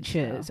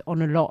features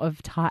on a lot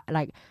of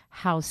like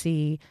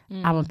housey,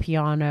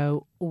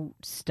 amapiano, alt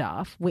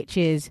stuff, which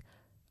is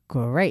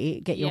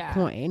great. Get your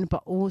coin,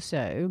 but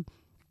also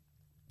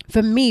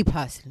for me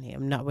personally,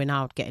 we're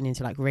now getting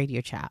into like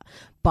radio chat,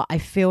 but I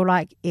feel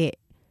like it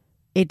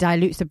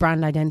dilutes the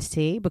brand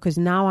identity because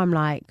now I'm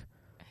like,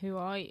 who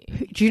are you?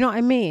 Do you know what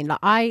I mean? Like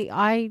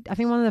I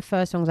think one of the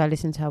first songs I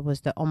listened to her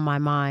was the On My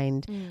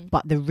Mind,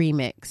 but the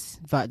remix,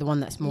 the one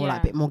that's more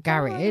like a bit more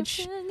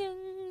garage.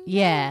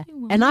 Yeah,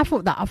 and I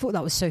thought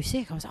that was so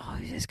sick. I was like, oh,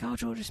 who's this girl,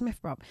 Georgia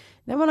Smith, bro?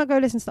 Then when I go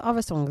listen to the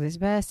other songs, it's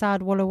very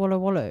sad, wallow, wallow,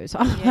 wallow. So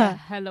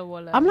hella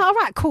wallow. I'm like, all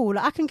right, cool.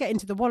 Like, I can get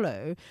into the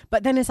wallow,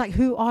 but then it's like,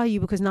 who are you?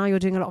 Because now you're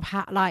doing a lot of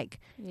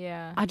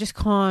I just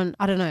can't.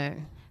 I don't know.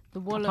 The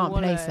wallow, I can't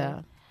place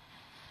her.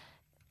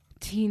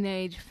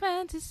 Teenage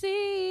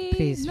fantasy.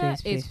 Please,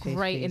 it's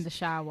great in the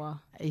shower.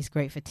 It's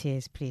great for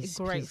tears, please. It's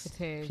great for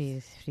tears.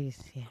 Please.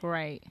 Yeah.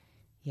 Great.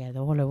 Yeah,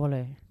 the wallow.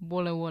 Wallow.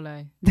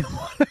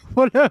 The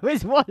wallow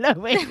is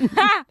wallowing.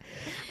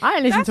 I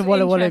ain't listened to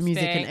wallow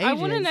music in ages. I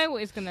want to know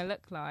what it's going to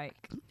look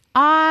like.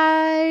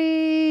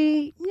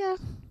 I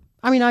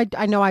mean,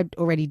 I know I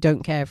already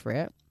don't care for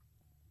it.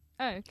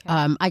 Oh, okay.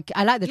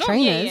 I like the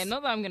trainers. Yeah,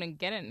 not that I'm going to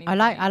get it. I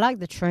like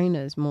the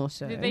trainers more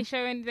so. Did they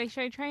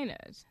show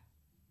trainers?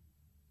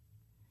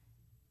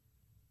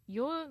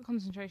 Your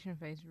concentration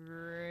face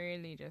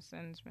really just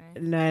sends me.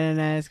 No.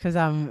 It's because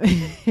I'm,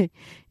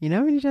 you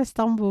know, when you just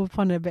stumble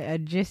upon a bit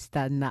of gist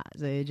and that,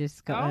 so you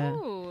just gotta.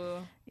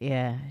 Oh.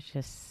 Yeah, it's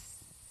just.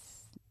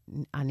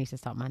 I need to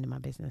start minding my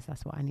business.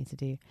 That's what I need to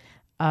do.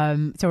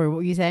 Sorry, what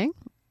were you saying?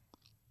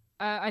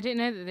 I didn't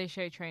know that they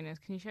show trainers.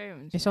 Can you show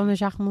them? It's on the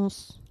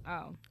Jacquemus.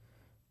 Oh.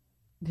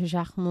 The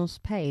Jacquemus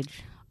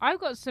page. I've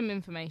got some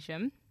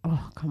information.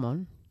 Oh, come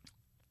on.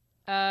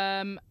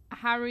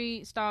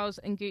 Harry Styles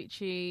and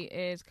Gucci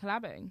is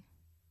collabing.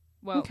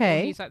 Well,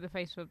 okay. He's like the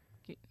face for.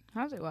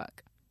 How does it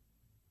work?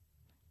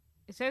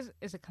 It says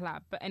it's a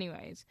collab, but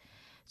anyways,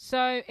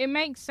 so it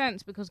makes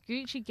sense because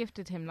Gucci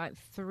gifted him like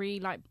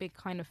 3 like big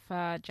kind of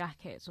fur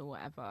jackets or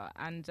whatever,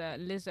 and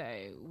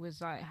Lizzo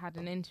was like had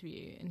an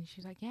interview and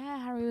she's like, yeah,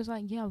 Harry was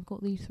like, yeah, I've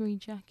got these 3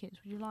 jackets.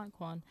 Would you like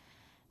one?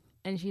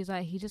 And she's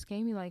like, he just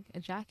gave me like a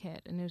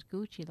jacket, and it was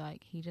Gucci.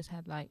 Like he just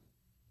had like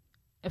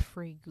a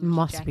free Gucci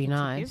must jacket be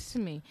nice to give to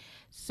me.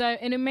 So,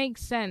 and it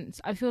makes sense.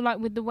 I feel like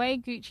with the way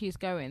Gucci is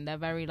going, they're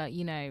very like,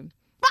 you know,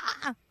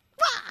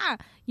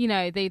 you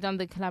know, they've done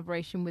the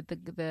collaboration with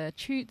the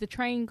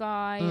train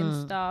guy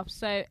and stuff.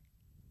 So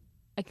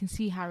I can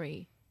see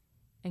Harry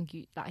and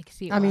Gucci. Like, I can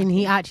see it. I mean,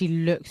 he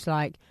actually looks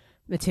like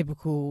the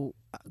typical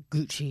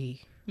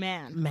Gucci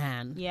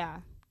man. Yeah.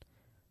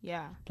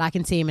 Like, I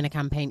can see him in a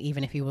campaign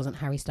even if he wasn't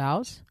Harry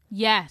Styles.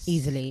 Yes.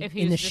 Easily. If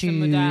he in the was just a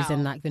shoes model.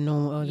 and like the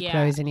normal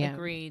clothes. And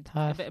agreed.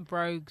 A bit of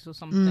brogues or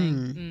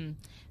something.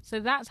 So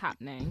that's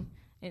happening.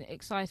 And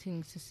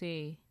exciting to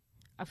see.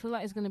 I feel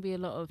like it's going to be a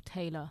lot of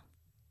Taylor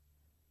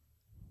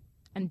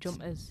and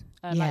jumpers.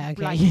 Like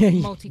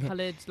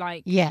multicoloured,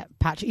 like... Yeah,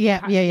 patch.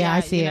 Yeah, I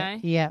see it. Know?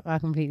 Yeah, I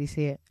completely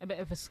see it. A bit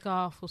of a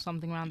scarf or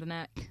something around the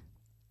neck.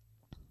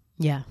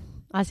 Yeah.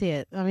 I see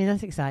it. I mean,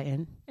 that's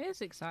exciting. It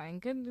is exciting.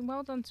 Good,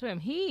 well done to him.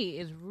 He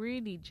is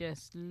really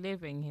just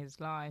living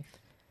his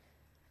life.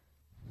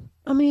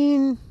 I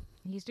mean,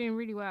 he's doing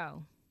really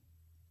well.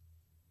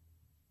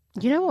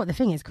 You know what the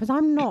thing is? Because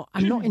I'm not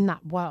in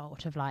that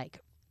world of like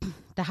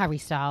the Harry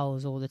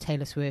Styles or the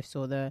Taylor Swifts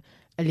or the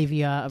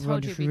Olivia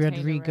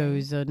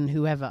Rodrigos and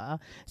whoever.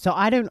 So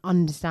I don't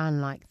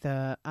understand like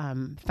the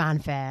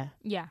fanfare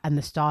and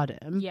the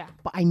stardom. Yeah.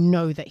 But I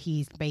know that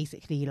he's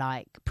basically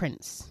like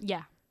Prince.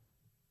 Yeah.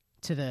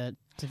 To the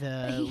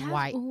he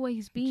white has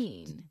always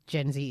been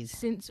Gen Zs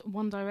since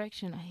One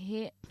Direction.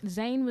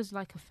 Zayn was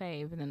like a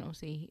fave, and then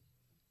obviously he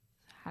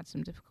had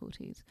some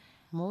difficulties.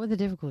 What were the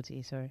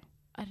difficulties? Sorry,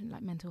 I didn't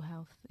like mental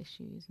health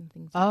issues and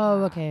things. Oh,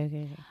 like that.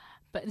 Okay.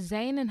 But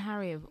Zayn and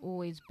Harry have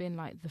always been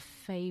like the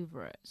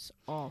favourites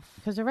of.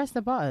 Because the rest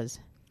are butters.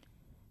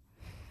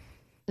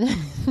 Yeah,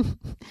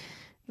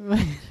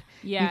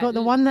 you got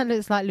the one that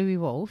looks like Louis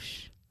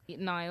Walsh.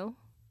 Niall.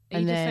 Are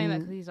you just saying that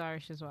because he's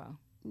Irish as well?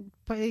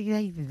 But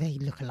they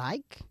look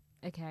alike.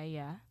 Okay,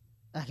 yeah.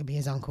 That could be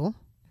his uncle.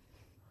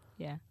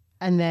 Yeah.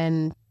 And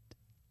then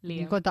Liam.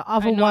 You've got the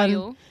other one,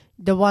 Niall.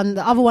 the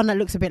other one that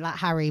looks a bit like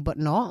Harry, but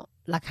not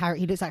like Harry.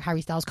 He looks like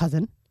Harry Styles'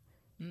 cousin.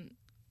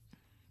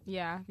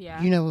 Yeah.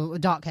 You know,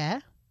 with dark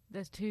hair.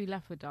 There's 2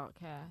 left with dark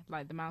hair,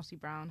 like the mousy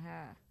brown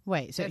hair.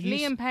 Wait, so There's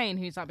Liam Payne,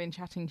 who's like been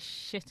chatting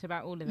shit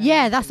about all of them.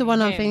 Yeah, that's the one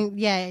I'm Him.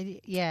 thinking.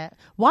 Yeah.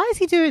 Why is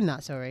he doing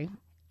that? Sorry.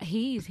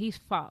 He's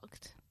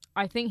fucked.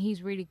 I think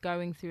he's really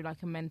going through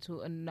like a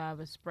mental and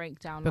nervous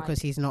breakdown Because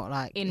like, he's not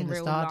like in the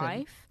real stardom.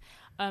 life.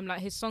 Like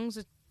his songs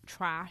are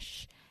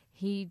trash.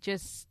 He's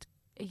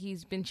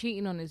been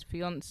cheating on his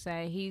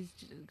fiance. He's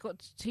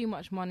got too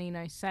much money,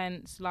 no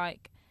sense.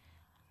 Like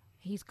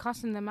he's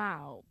cussing them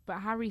out.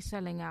 But Harry's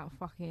selling out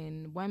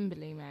fucking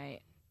Wembley,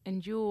 mate,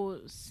 and you're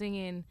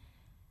singing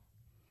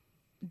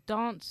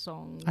dance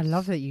songs. I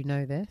love that you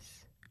know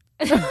this.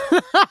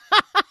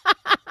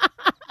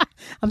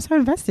 I'm so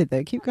invested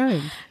though. Keep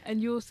going. And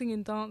you're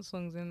singing dance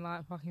songs in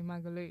like fucking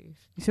Magaluf.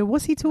 So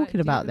what's he talking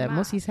Like, about do the then?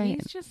 What's he math.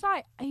 saying?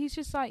 He's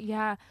just like,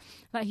 yeah.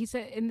 Like he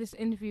said in this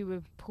interview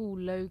with Paul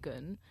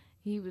Logan,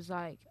 he was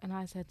like, and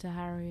I said to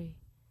Harry,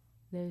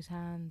 those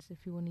hands,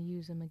 if you want to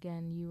use them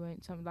again, you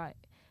won't. Something like,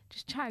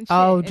 just chatting shit.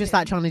 Oh, and just it-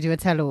 like trying to do a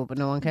tell-all, but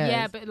no one cares.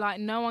 Yeah, but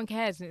like no one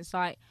cares. And it's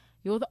like,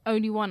 you're the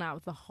only one out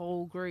of the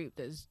whole group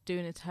that's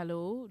doing a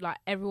tell-all. Like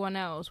everyone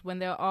else, when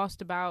they were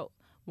asked about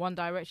One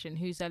Direction,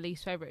 who's their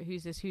least favourite,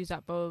 who's this, who's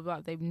that, blah, blah,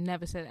 blah, they've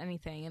never said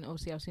anything. And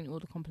obviously I've seen all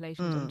the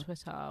compilations on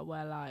Twitter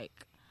where like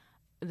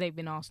they've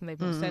been asked and they've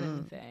not said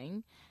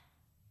anything.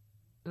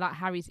 Like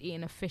Harry's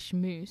eating a fish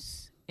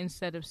mousse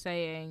instead of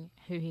saying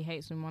who he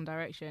hates in One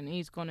Direction.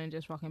 He's gone and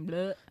just fucking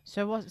bleh.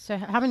 So what? So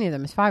how many of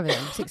them? It's 5 of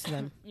them, 6 of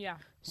them. Yeah.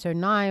 So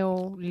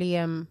Niall,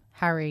 Liam,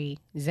 Harry,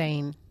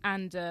 Zayn,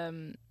 And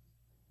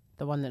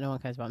the one that no one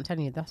cares about. I'm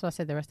telling you, that's why I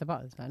said the rest of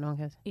Butters. Like no one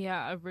cares.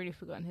 yeah, I've really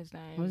forgotten his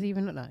name. What does he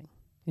even look like?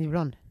 Is he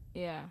blonde?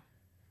 Yeah.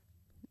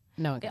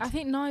 No one cares. I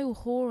think Niall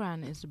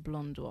Horan is the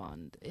blonde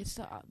one. It's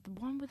the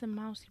one with the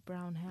mousy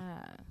brown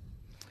hair.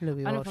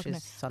 Louis I don't fucking know.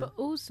 Walsh's son. But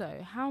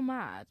also, how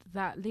mad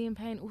that Liam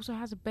Payne also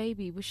has a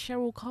baby with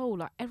Cheryl Cole.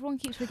 Like, everyone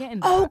keeps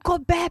forgetting that. Oh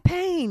God, Bear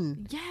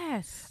Pain.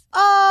 Yes.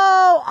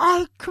 Oh,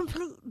 I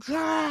completely.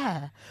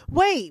 Yeah.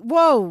 Wait.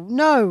 Whoa.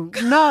 No.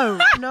 No.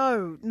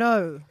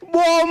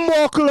 One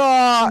more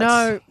clot.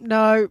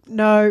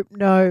 No.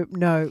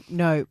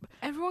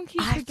 Everyone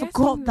keeps I forgetting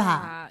forgot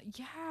that.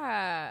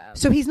 Yeah.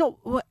 So he's not.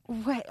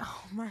 Wait.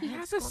 Oh my. He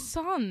has a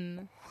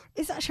son.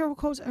 Is that Cheryl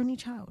Cole's only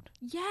child?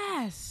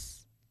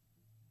 Yes.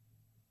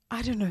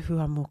 I don't know who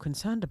I'm more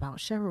concerned about,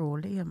 Cheryl or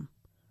Liam.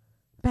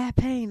 Bear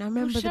Pain. I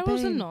remember the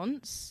Cheryl's a pain.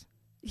 nonce.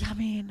 Yeah, I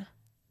mean.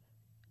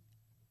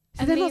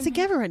 So And they're not Liam-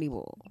 together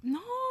anymore. No,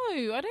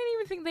 I don't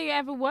even think they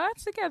ever were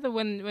together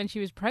when she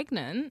was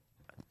pregnant.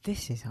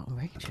 This is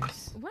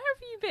outrageous. Where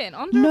have you been?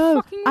 Under a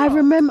No, fucking I rock?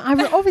 remember.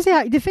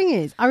 Obviously, the thing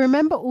is, I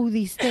remember all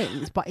these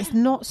things, but it's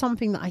not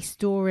something that I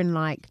store in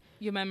like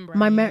Your memory.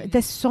 my memory.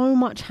 There's so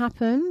much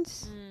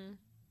happens.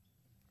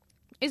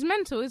 It's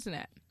mental, isn't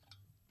it?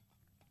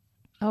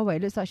 Oh wait,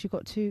 it looks like she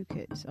got 2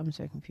 kids. I'm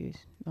so confused.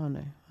 Oh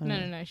no.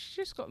 No. She's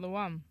just got the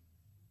one.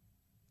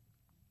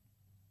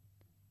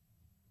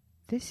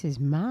 This is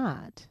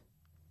mad.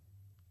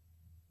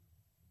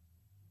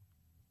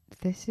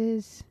 This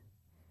is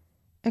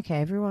okay.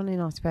 Everyone in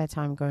our spare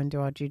time, go and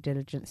do our due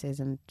diligences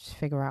and just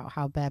figure out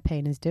how Bear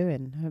Pain is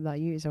doing. I hope that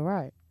you is all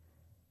right.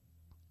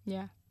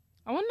 Yeah.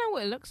 I want to know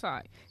what it looks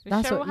like. Does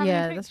That's Cheryl what. have any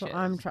Yeah, that's what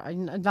I'm pictures?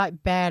 trying.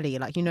 Like barely.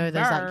 Like you know,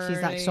 there's like she's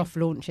like Barely. soft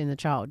launching the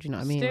child. You know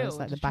what I mean? Still, It's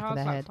like the the back of child's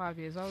their like head. 5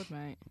 years old,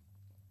 mate.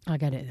 I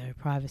get it though.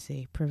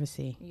 Privacy,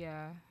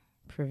 Yeah.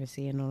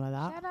 and all of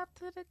that. Shout out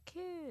to the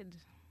kid.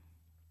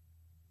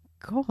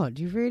 God,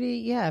 you really,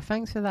 yeah.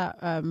 Thanks for that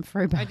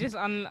throwback. I just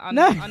No.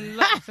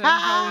 unlocked the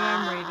whole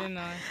memory, didn't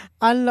I?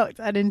 Unlocked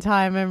an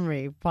entire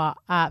memory, but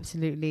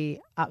absolutely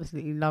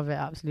love it.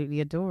 Absolutely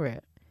adore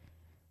it.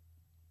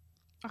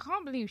 I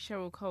can't believe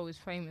Cheryl Cole is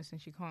famous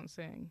and she can't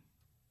sing.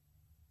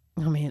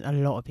 I mean, a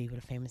lot of people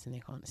are famous and they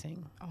can't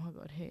sing. Oh my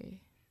god, who?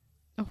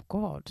 Oh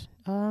God.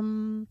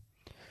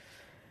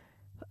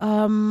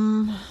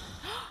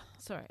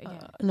 Sorry,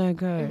 again. No,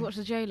 go. Have you watched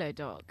the J-Lo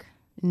doc?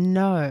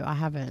 No, I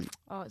haven't.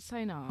 Oh, it's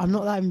so nice. I'm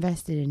not that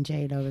invested in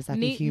J-Lo as like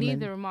a human.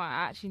 Neither am I. I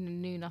actually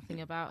knew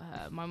nothing about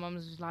her. My mum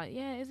was like,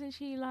 yeah, isn't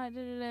she like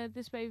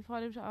this baby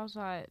father? I was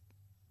like,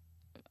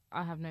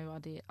 I have no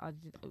idea.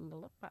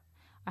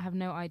 I have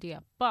no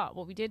idea. But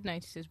what we did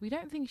notice is we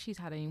don't think she's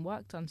had any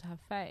work done to her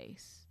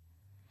face.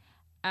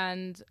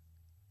 And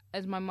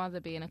as my mother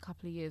being a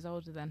couple of years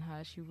older than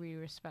her, she really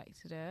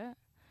respected it.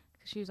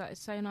 Because she was like,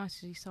 it's so nice to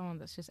see someone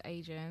that's just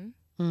aging.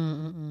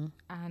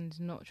 And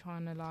not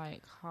trying to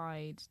like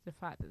hide the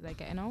fact that they're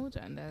getting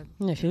older and they're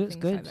Yeah, she looks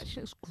things good. like that. She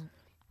looks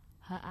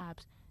her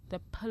abs, the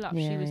pull-ups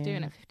Yeah, she was doing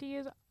yeah. at 50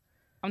 years.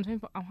 I'm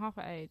half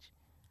her age.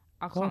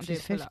 I God, can't do a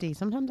she's pull-up. 50.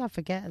 Sometimes I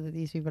forget that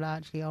these people are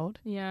actually old.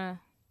 Yeah,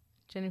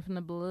 Jenny from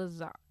the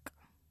Blizzard.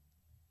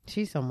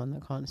 She's someone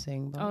that can't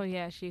sing, but Oh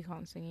yeah, she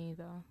can't sing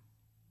either.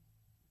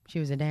 she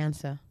was a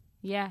dancer.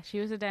 Yeah, she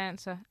was a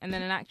dancer and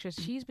then an actress.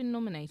 She's been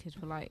nominated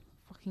for like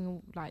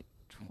fucking like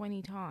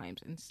 20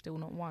 times and still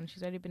not won.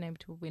 She's only been able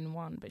to win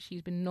one, but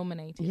she's been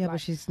nominated. Yeah,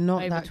 but she's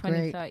not over that 20,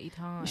 great. 30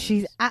 times.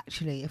 She's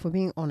actually, if we're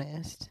being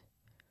honest,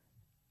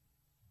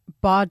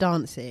 bar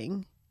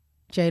dancing,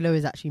 J-Lo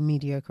is actually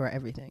mediocre at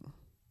everything.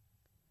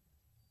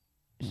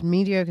 She's a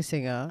mediocre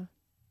singer.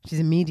 She's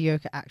a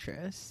mediocre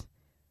actress.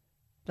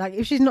 Like,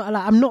 if she's not,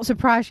 like, I'm not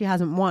surprised she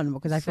hasn't won,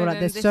 because I feel like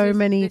there's so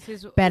many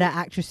better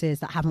actresses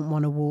that haven't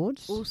won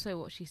awards. Also,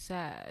 what she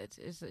said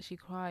is that she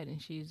cried,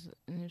 and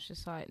it was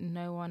just like,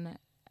 no one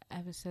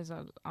ever says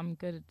I'm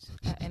good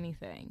at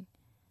anything.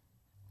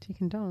 She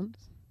can dance.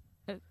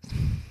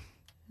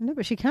 No,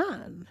 but she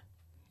can.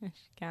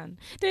 She can.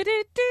 Yeah.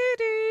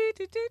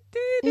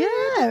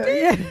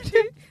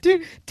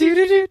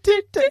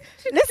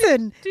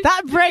 Listen,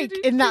 that break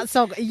in that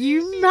song, are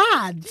you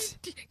mad?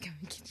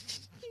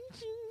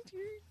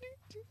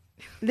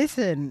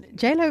 Listen,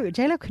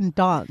 J-Lo can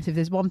dance. If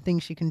there's one thing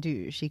she can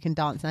do, she can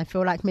dance. And I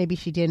feel like maybe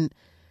she didn't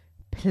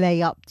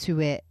play up to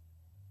it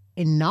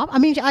enough. I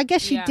mean, I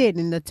guess she did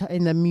in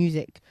the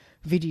music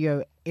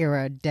video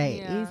era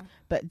days,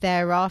 but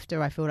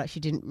thereafter I feel like she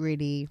didn't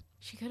really.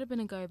 She could have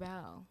been a Go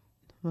Bell.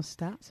 What's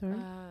that? Sorry.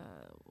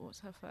 What's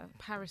her first?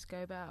 Paris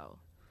Go Bell,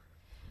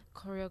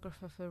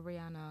 choreographer for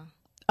Rihanna.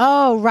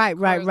 Oh, right.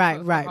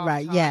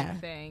 Yeah.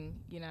 Thing,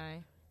 you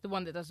know, the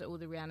one that does all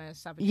the Rihanna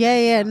Savage.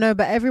 Yeah. No,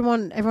 but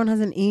everyone has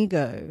an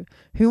ego.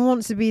 Who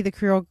wants to be the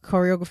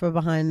choreographer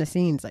behind the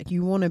scenes? Like,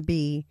 you want to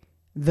be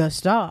the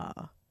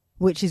star,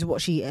 which is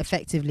what she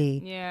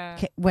effectively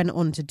went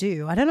on to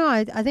do. I don't know.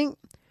 I think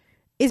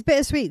it's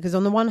bittersweet, because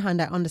on the one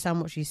hand I understand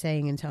what she's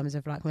saying in terms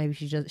of like, maybe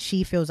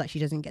she feels like she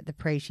doesn't get the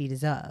praise she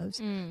deserves,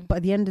 but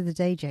at the end of the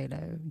day,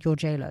 you're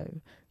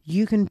J-Lo.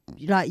 You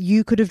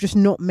could have just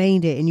not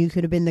made it, and you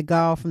could have been the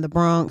girl from the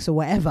Bronx or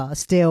whatever,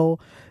 still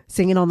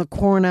singing on the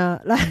corner,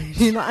 like,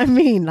 you know what I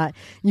mean? Like,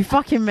 you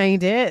fucking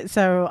made it,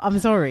 so I'm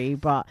sorry,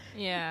 but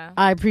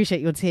I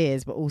appreciate your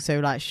tears, but also,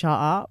 like, shut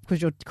up,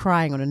 because you're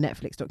crying on a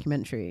Netflix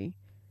documentary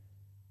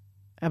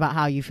about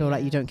how you feel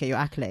like you don't get your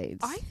accolades.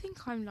 I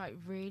think I'm like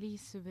really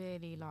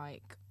severely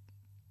like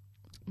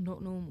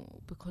not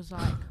normal, because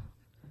like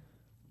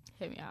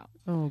hear me out.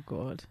 Oh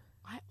God.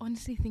 I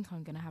honestly think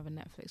I'm gonna have a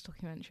Netflix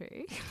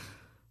documentary.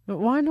 But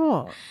why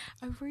not?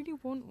 I really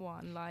want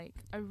one,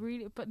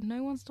 but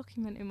no one's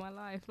documenting my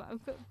life. Like,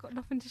 I've got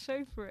nothing to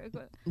show for it.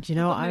 Do you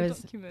know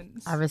what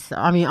documents.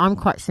 I mean, I'm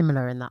quite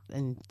similar in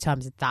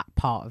terms of that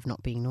part of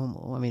not being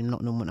normal. I mean,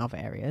 not normal in other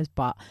areas,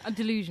 but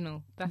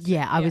delusional.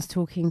 I was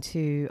talking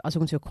to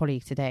a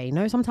colleague today. You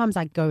know, sometimes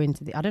I go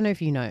into I don't know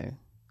if you know,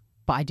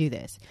 but I do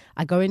this.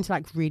 I go into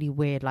like really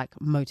weird, like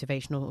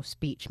motivational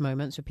speech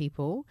moments with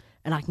people,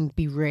 and I can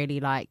be really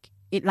like.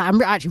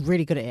 I'm actually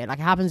really good at it. Like,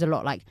 it happens a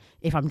lot, like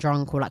if I'm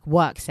drunk, or like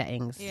work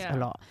settings a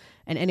lot.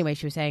 And anyway,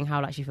 she was saying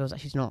how like she feels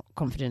like she's not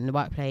confident in the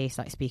workplace,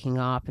 like speaking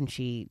up, and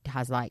she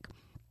has like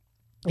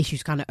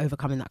issues kind of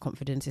overcoming that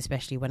confidence,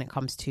 especially when it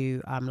comes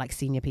to like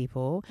senior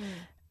people.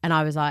 And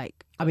I was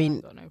like, I mean,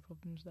 I've got no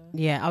problems there.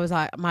 Yeah, I was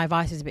like, my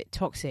advice is a bit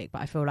toxic,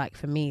 but I feel like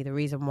for me, the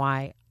reason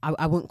why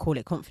I wouldn't call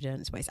it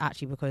confidence, but it's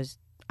actually because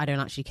I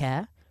don't actually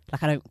care.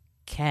 Like, I don't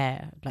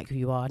care like who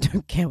you are. I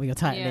don't care what your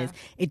title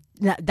is.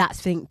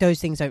 Those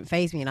things don't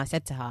faze me. And I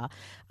said to her,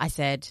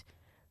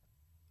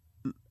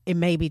 it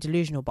may be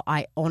delusional, but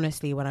I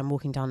honestly, when I'm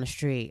walking down the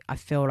street, I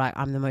feel like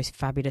I'm the most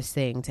fabulous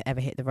thing to ever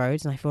hit the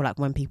roads. And I feel like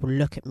when people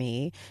look at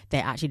me,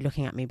 they're actually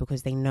looking at me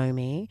because they know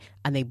me,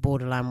 and they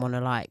borderline want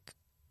to like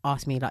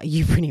ask me like, are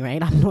you pretty,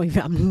 right?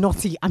 I'm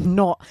not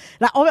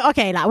like,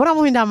 okay, like when I'm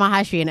walking down my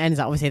high street and ends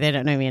up, obviously they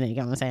don't know me, and you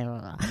get what I'm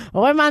saying.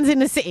 But when man's in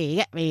the city, you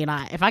get me,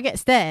 like if I get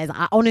stares,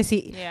 I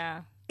honestly,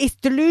 it's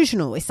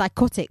delusional, it's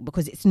psychotic,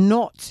 because it's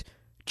not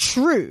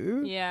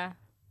true.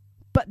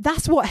 But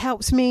that's what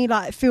helps me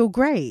like feel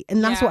great,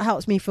 and that's what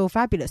helps me feel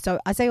fabulous. So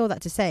I say all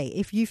that to say,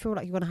 if you feel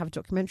like you want to have a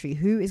documentary,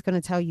 who is going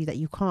to tell you that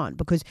you can't?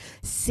 Because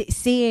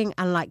seeing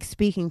and like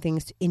speaking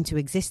things into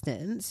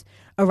existence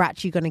are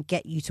actually going to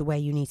get you to where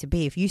you need to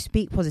be. If you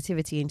speak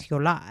positivity into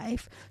your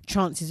life,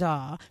 chances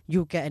are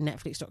you'll get a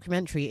Netflix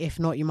documentary. If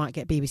not, you might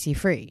get BBC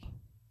Three.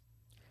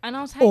 And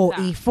I'll take or that.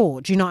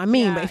 E4. Do you know what I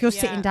mean? Yeah, but if you're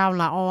sitting down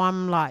like, oh,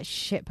 I'm like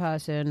shit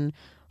person,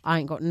 I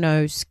ain't got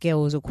no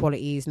skills or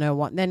qualities, no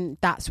one, then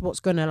that's what's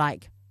gonna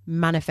like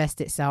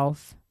manifest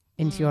itself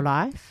into your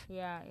life.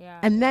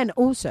 And then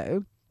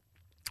also,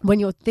 when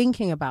you're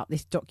thinking about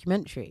this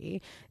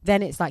documentary,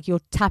 then it's like you're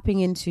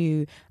tapping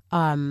into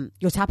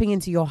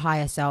your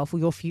higher self or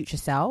your future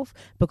self,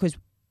 because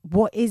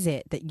what is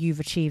it that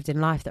you've achieved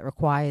in life that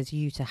requires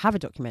you to have a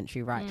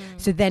documentary, right?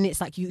 So then it's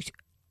like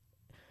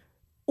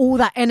all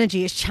that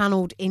energy is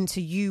channeled into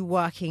you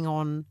working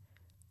on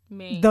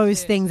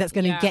those things that's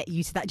going to get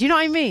you to that. Do you know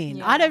what I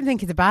mean? I don't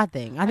think it's a bad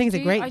thing. I think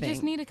it's a great thing. I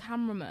just need a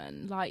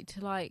cameraman,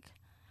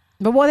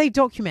 But what are they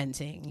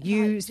documenting?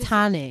 You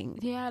tanning?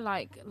 Yeah,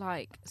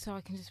 so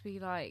I can just be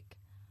like,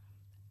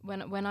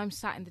 when I'm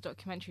sat in the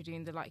documentary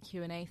doing the like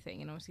Q&A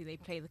thing, and obviously they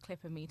play the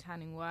clip of me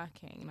tanning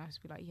working, and I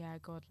just be like, yeah,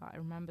 God, like I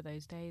remember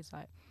those days.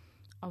 Like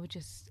I would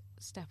just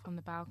step on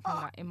the balcony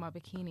like in my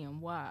bikini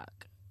and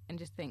work, and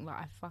just think like,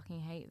 I fucking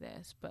hate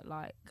this, but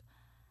like.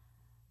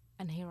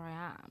 and here I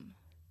am.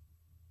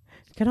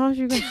 Can I ask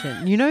you a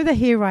question? You know the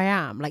Here I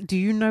Am. Like, do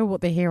you know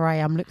what the Here I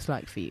Am looks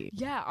like for you?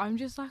 Yeah, I'm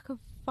just like a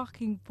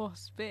fucking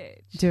boss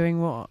bitch.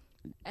 Doing what?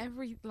 I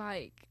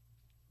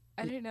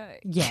don't know.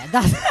 Yeah,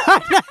 that's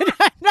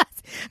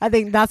I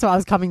think that's what I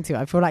was coming to.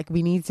 I feel like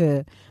we need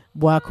to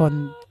work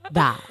on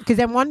that, because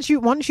then once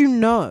you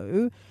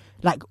know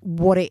like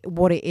what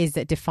it is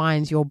that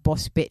defines your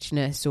boss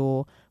bitchness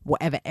or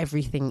whatever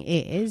everything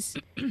is,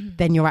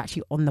 then you're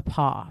actually on the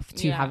path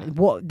to have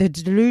what the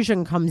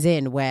delusion comes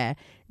in where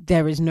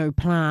there is no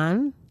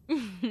plan.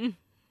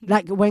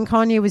 Like when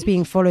Kanye was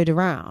being followed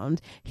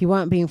around, he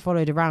weren't being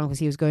followed around because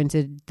he was going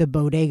to the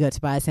bodega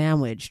to buy a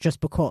sandwich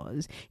just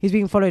because. He was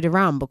being followed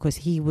around because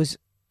he was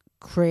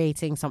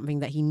creating something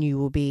that he knew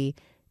will be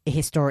a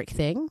historic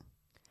thing.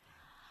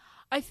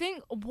 I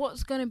think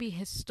what's going to be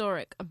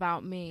historic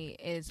about me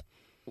is,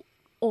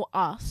 or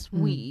us,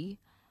 we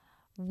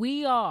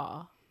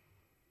are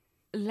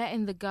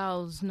letting the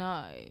girls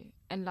know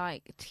and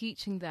like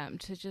teaching them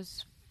to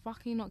just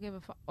fucking not give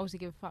a fuck. Obviously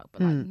give a fuck,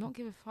 but like not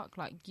give a fuck.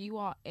 Like you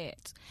are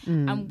it,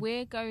 and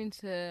we're going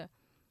to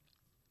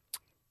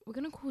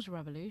cause a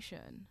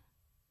revolution.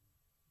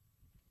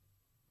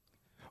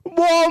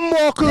 One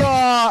more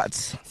clot.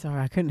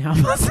 Sorry, I couldn't help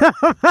myself.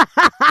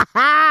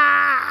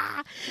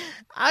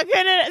 I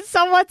couldn't.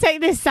 Someone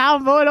take this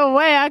soundboard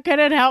away. I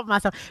couldn't help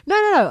myself.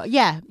 No.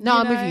 Yeah, no,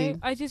 I'm with you.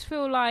 I just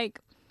feel like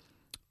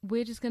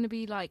we're just gonna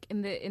be like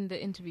in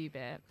the interview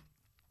bit.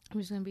 I'm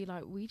just gonna be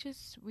like, we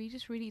just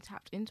really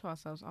tapped into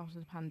ourselves after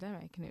the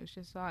pandemic, and it was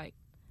just like,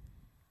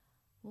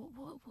 what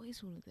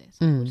is all of this?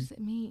 What does it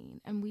mean?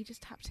 And we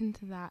just tapped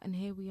into that, and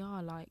here we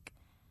are. Like,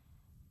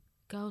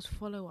 girls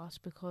follow us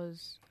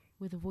because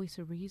we're the voice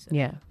of reason.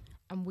 Yeah,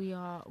 and we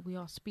are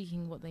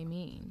speaking what they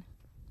mean.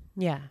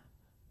 Yeah.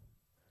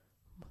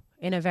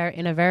 In a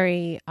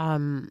very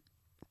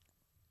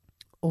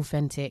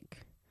authentic.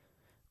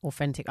 I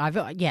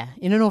feel,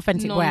 in an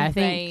authentic way. I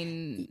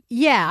think.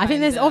 Yeah, I think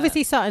there's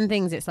obviously certain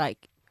things. It's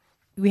like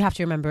we have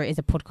to remember it is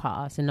a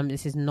podcast, and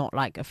this is not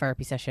like a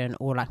therapy session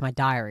or like my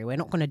diary. We're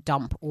not going to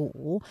dump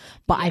all,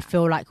 but I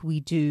feel like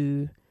we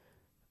do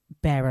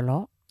bear a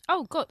lot.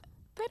 Oh God,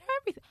 they know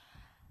everything.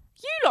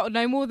 You lot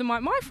know more than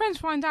my friends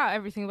find out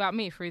everything about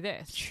me through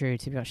this. True,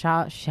 to be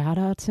honest. Shout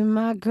out to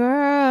my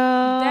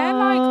girls. They're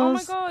like, oh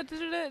my God,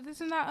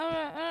 this and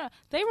that.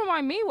 They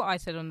remind me what I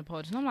said on the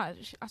pod, and I'm like,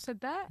 I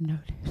said that? No.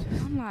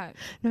 I'm like,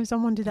 no,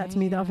 someone did that to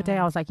me the other day.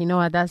 I was like, you know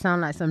what, that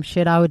sounds like some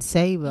shit I would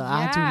say, but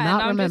I do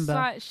not remember.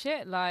 I'm just like,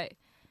 shit, like,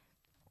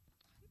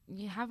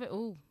 you have it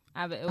all.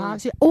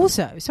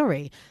 Also,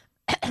 sorry,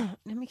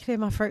 let me clear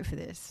my throat for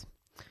this.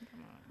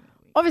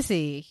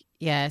 Obviously,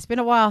 it's been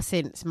a while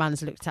since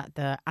man's looked at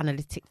the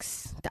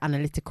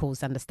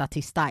analyticals and the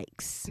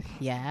statistics,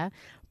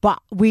 but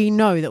we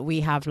know that we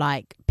have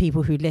like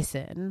people who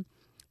listen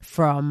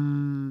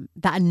from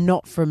that are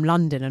not from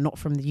London and not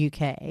from the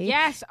UK.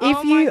 Yes.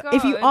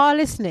 If you are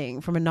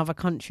listening from another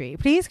country,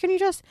 please can you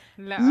just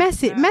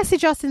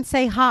message us and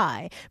say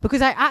hi,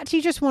 because I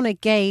actually just want to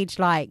gauge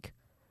like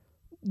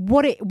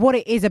what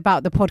it is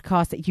about the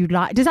podcast that you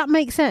like. Does that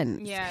make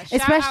sense? Yeah.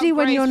 Especially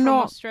when you're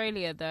not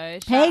Australia though.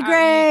 Hey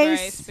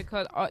Grace.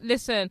 Because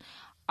listen,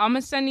 I'm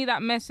gonna send you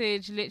that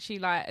message literally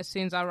like as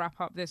soon as I wrap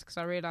up this, because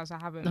I realise I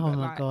haven't. Oh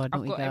my God!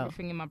 I've got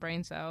everything in my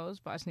brain cells,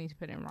 but I just need to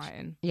put it in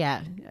writing.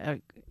 Yeah.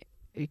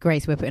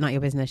 Grace, we're putting out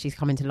your business. She's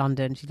coming to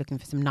London. She's looking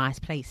for some nice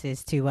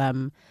places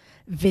to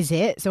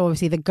visit. So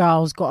obviously the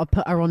girls got to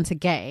put her onto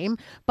game.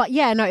 But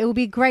it would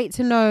be great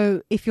to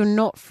know if you're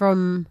not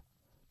from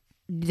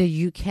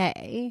the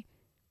UK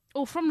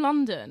or from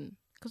London,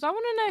 because I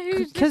want to know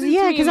who's because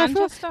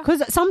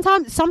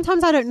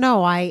sometimes I don't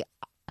know. I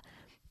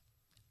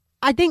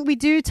think we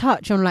do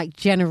touch on like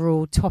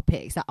general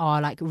topics that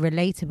are like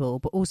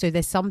relatable, but also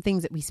there's some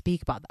things that we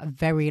speak about that are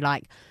very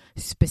like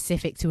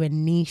specific to a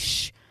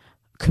niche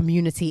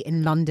community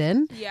in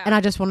London. And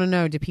I just want to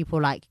know, do people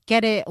like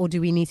get it, or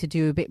do we need to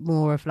do a bit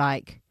more of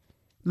like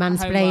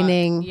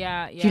mansplaining?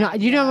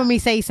 Do you know when we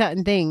say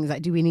certain things,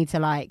 like do we need to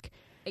like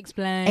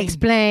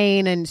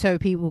explain and so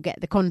people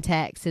get the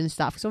context and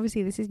stuff, because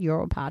obviously this is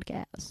your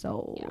podcast,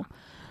 so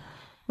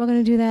we're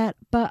gonna do that.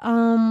 But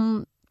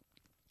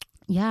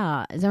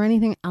is there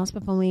anything else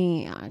before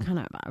we kind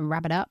of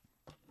wrap it up?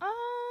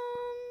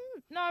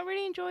 No, I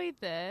really enjoyed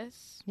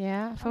this.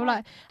 I feel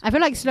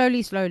like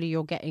slowly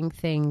you're getting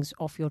things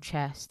off your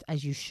chest,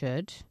 as you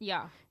should,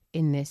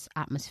 in this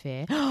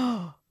atmosphere.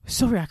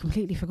 Sorry, I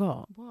completely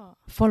forgot. What?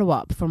 Follow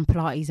up from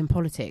Pilates and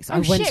politics.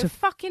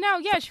 Fucking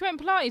hell. Yeah, she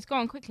went Pilates. Go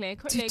on, quickly.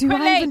 Do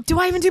I even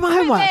do my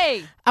homework?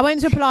 I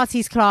went to a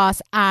Pilates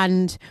class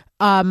and,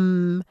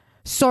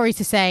 sorry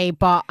to say,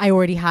 but I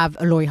already have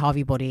a Lori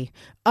Harvey body.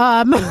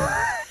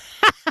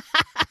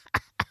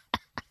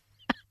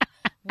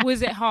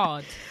 Was it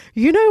hard?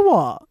 You know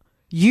what?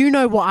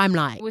 I'm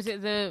like. Was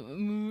it the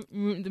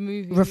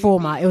movie?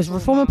 Reformer. It was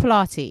Reformer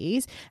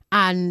Pilates,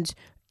 and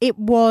it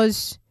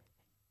was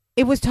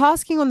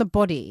tasking on the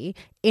body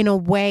in a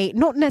way,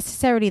 not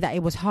necessarily that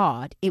it was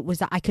hard, it was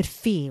that I could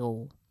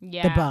feel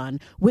the burn,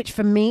 which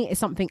for me is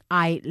something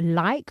I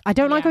like. I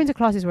don't like going to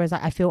classes where it's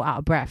like I feel out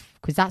of breath,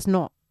 because that's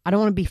not, I don't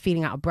want to be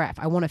feeling out of breath.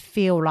 I want to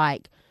feel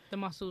like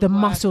the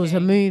muscles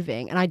are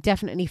moving, and I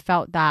definitely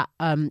felt that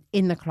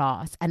in the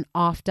class and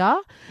after.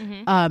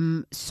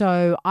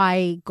 So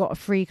I got a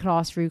free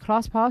class through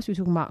ClassPass. We were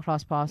talking about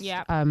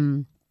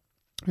ClassPass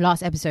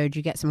last episode.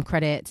 You get some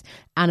credits,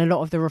 and a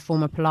lot of the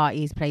Reformer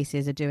Pilates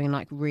places are doing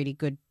like really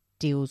good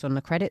deals on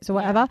the credits or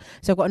whatever.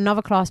 So I've got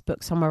another class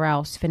booked somewhere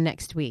else for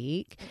next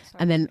week.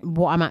 And then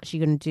what I'm actually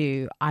going to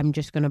do, I'm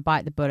just going to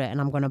bite the bullet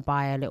and I'm going to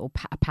buy a little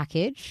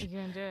package.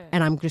 You're gonna do it.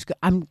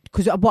 And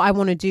because what I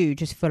want to do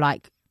just for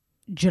like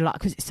July,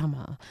 because it's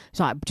summer,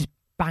 so I just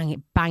bang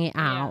it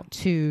out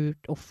 2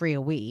 or 3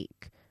 a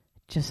week,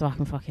 just so I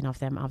can fucking have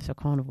them after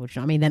carnival. Do you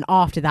know what I mean? Then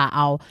after that,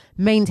 I'll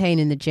maintain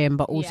in the gym,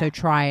 but also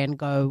try and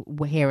go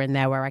here and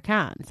there where I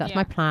can. So that's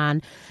my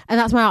plan, and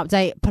that's my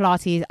update.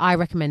 Pilates, I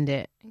recommend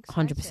it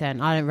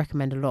 100%. I don't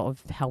recommend a lot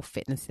of health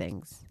fitness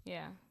things.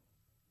 Yeah,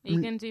 are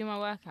you gonna do my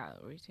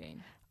workout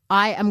routine?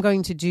 I am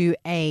going to do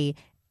a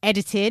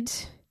edited,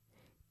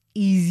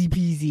 easy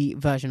peasy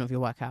version of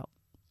your workout.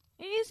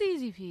 It is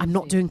easy peasy. I'm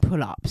not doing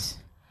pull-ups.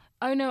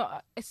 Oh no,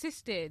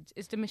 assisted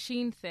is the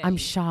machine thing. I'm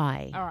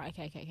shy. All right,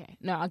 okay.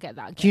 No, I get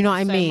that. Do you know what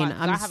I mean?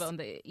 I have it on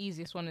the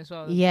easiest one as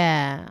well.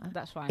 Yeah,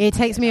 that's fine. It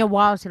takes me a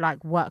while to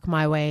like work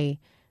my way.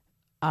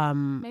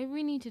 Maybe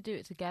we need to do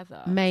it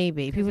together.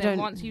 Maybe people don't.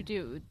 Once you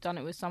done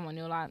it with someone,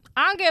 you're like,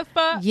 I don't give a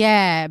fuck.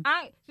 Yeah,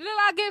 you look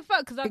like I give a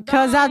fuck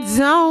because I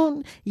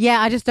don't. Yeah,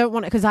 I just don't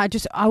want it, because I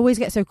always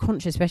get so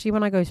conscious, especially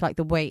when I go to like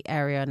the weight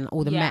area and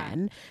all the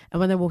men, and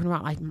when they're walking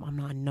around, like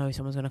I know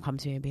someone's gonna come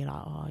to me and be like,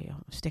 oh,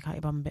 stick out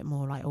your bum a bit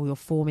more, like, oh, your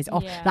form is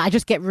off. Like, I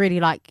just get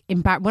really like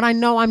embarrassed when I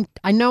know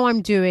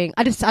I'm doing.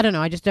 I don't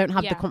know. I just don't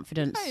have the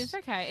confidence. No, it's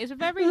okay. It's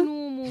very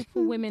normal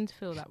for women to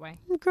feel that way.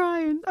 I'm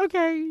crying.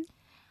 Okay.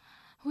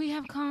 We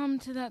have come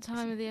to that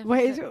time of the episode.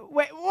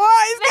 Wait,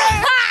 what is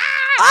that?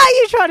 Are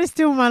you trying to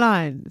steal my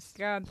lines?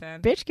 God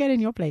damn. Bitch, get in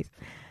your place.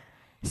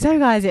 So,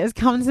 guys, it has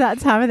come to that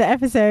time of the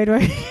episode where...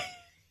 Can you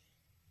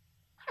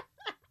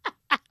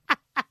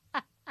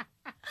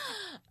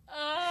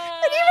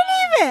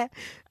believe it?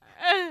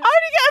 I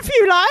only get a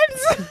few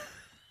lines.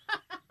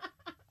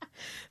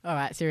 All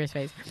right, serious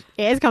face.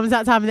 It has come to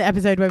that time of the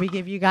episode where we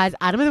give you guys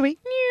Item of the Week.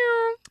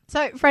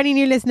 So for any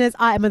new listeners,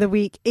 Item of the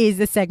Week is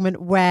the segment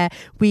where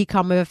we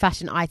come with a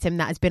fashion item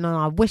that has been on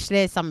our wish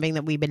list, something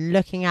that we've been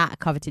looking at, a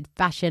coveted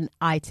fashion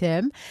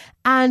item,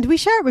 and we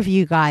share it with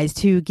you guys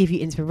to give you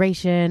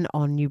inspiration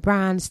on new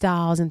brand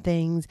styles and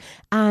things.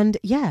 And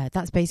yeah,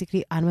 that's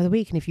basically Item of the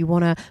Week. And if you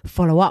want to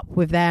follow up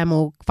with them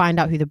or find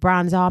out who the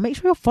brands are, make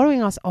sure you're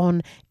following us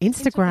on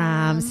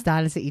Instagram.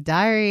 Stylist City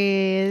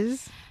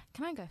Diaries.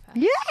 Can I go first?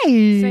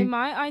 Yay! So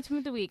my item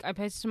of the week, I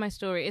posted to my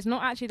story. It's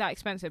not actually that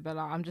expensive, but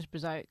like I'm just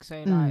berserk,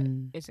 so like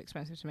it's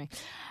expensive to me.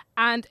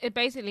 And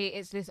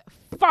it's this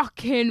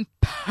fucking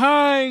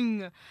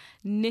pang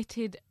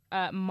knitted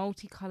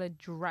multicolored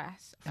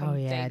dress from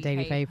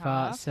Daily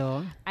Paper.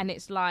 So and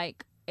it's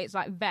like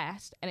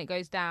vest, and it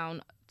goes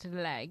down to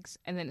the legs,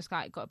 and then it's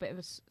like got a bit of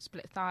a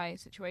split thigh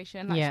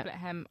situation, like split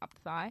hem up the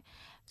thigh.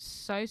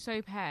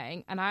 So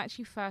paying, and I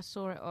actually first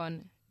saw it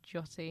on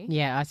Jotty.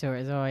 Yeah, I saw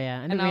it as well,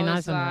 yeah. And I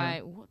was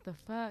like, what the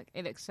fuck?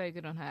 It looks so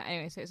good on her.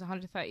 Anyway, so it's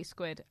 130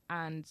 quid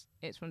and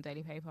it's from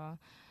Daily Paper.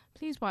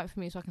 Please buy it for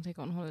me so I can take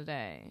it on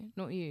holiday.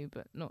 Not you,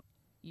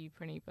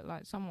 Prinny, but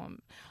like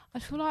someone. I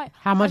feel like...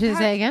 How much is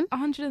it again?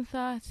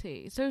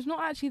 130. So it's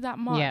not actually that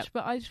much,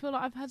 but I just feel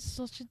like I've had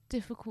such a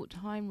difficult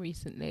time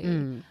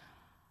recently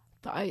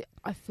that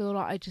I feel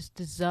like I just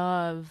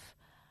deserve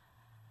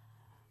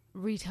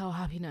retail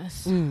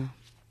happiness. And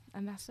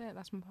that's it.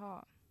 That's my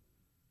part.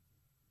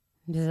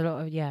 There's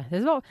a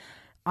lot.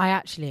 I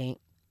actually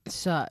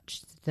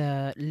searched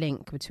the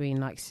link between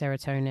like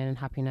serotonin and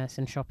happiness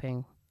and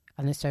shopping,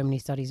 and there's so many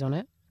studies on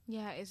it.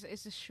 Yeah,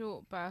 it's a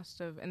short burst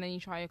of, and then you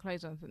try your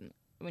clothes on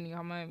when you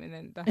come home, and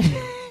then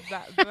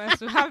that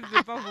burst of having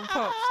the bubble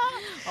pops.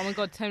 Oh my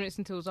god, 10 minutes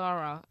until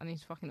Zara, I need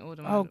to fucking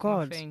order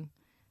my thing.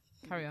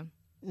 Carry on.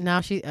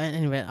 Now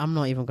anyway, I'm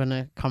not even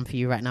gonna come for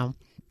you right now.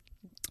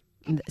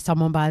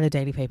 Someone buy the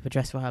Daily Paper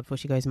dress for her before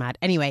she goes mad.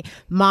 Anyway,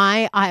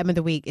 my item of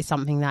the week is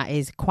something that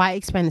is quite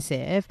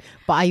expensive,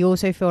 but I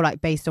also feel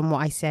like, based on what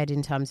I said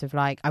in terms of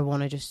like, I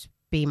want to just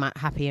be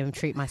happy and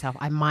treat myself,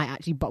 I might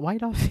actually... But why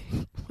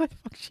laughing? Why the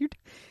fuck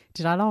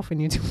did I laugh when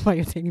you talk about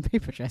your Daily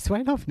Paper dress? Why are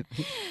you laughing at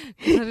me?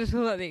 I just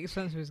feel like the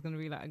expense was going to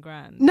be like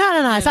 $1,000.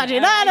 No, it's actually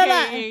no.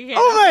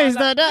 Almost.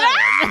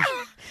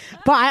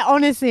 But I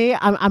honestly,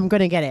 I'm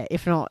going to get it.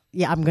 If not,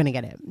 yeah, I'm going to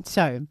get it.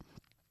 So...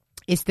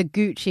 It's the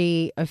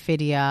Gucci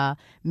Ophidia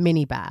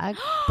mini bag,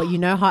 but you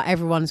know how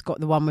everyone's got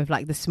the one with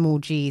like the small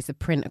G's, the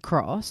print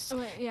across?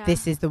 Yeah.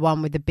 This is the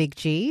one with the big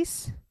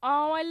G's.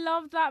 Oh, I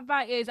love that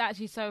bag. It's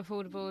actually so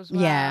affordable as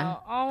well. Yeah.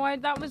 Oh,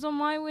 that was on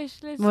my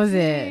wish list. Was too.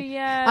 it?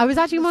 Yeah. I was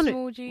actually the wondering,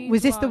 small G's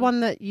was this the one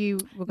that you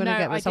were going to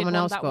get, but someone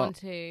else that got? one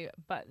too.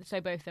 But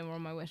so both of them were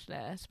on my wish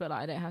list, but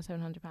like I don't have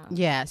 £700.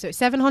 Yeah, so it's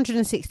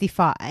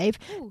 765.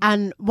 Ooh.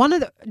 And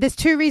there's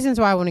two reasons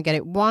why I want to get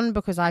it. One,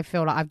 because I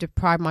feel like I've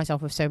deprived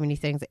myself of so many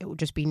things that it would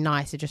just be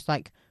nice to just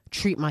like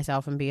treat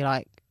myself and be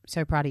like,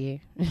 so proud of you,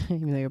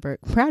 even though you're broke.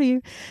 Proud of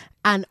you.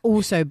 And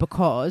also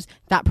because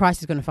that price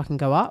is going to fucking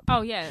go up.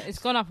 Oh yeah, it's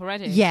gone up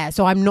already. Yeah,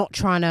 so I'm not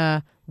trying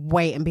to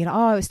wait and be like,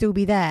 oh, it'll still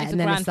be there. It's and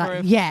a then grand it's like, for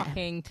a yeah,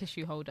 fucking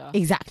tissue holder.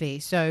 Exactly.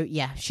 So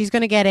yeah, she's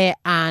going to get it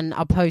and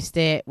I'll post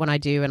it when I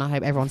do, and I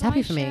hope everyone's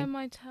happy for me. Share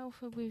my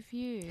Telfar with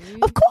you.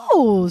 Of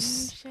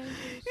course.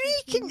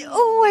 We can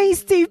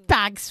always do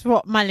bag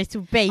swap, my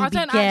little baby girl. I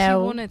don't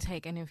actually want to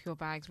take any of your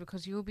bags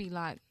because you'll be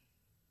like,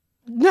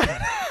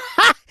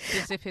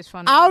 the zip is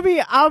funny. I'll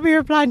be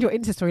replying to your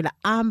Insta story like,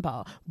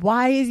 Amber,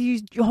 why is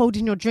you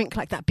holding your drink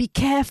like that? Be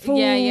careful.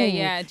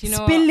 Yeah. Do you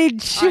know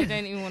spillage? What? I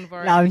don't even want to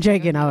worry. No, I'm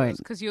joking. I won't.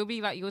 Because you'll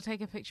be like, you'll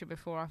take a picture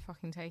before I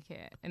fucking take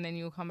it, and then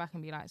you'll come back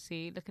and be like,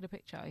 see, look at the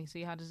picture. You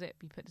see how the zip?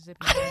 You put the zip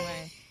in the wrong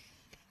way.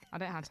 I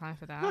don't have time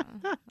for that.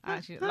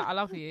 Actually, like, I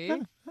love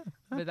you,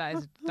 but that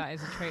is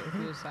a trait of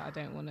yours that I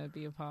don't want to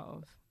be a part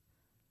of.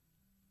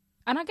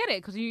 And I get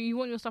it because you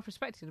want your stuff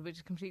respected, which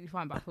is completely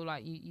fine. But I feel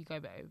like you go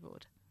a bit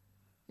overboard.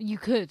 You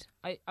could.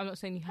 I'm not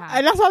saying you have.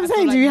 And that's what I'm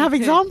saying. Like Do you have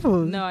could.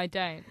 examples? No, I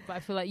don't. But I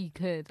feel like you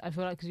could. I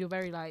feel like because you're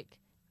very like,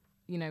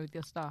 with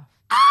your stuff.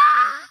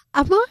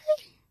 Am I?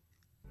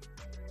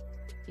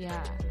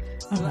 Yeah.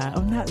 All right.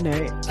 On that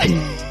note.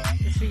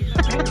 See you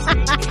next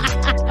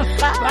week.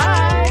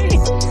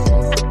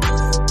 Bye.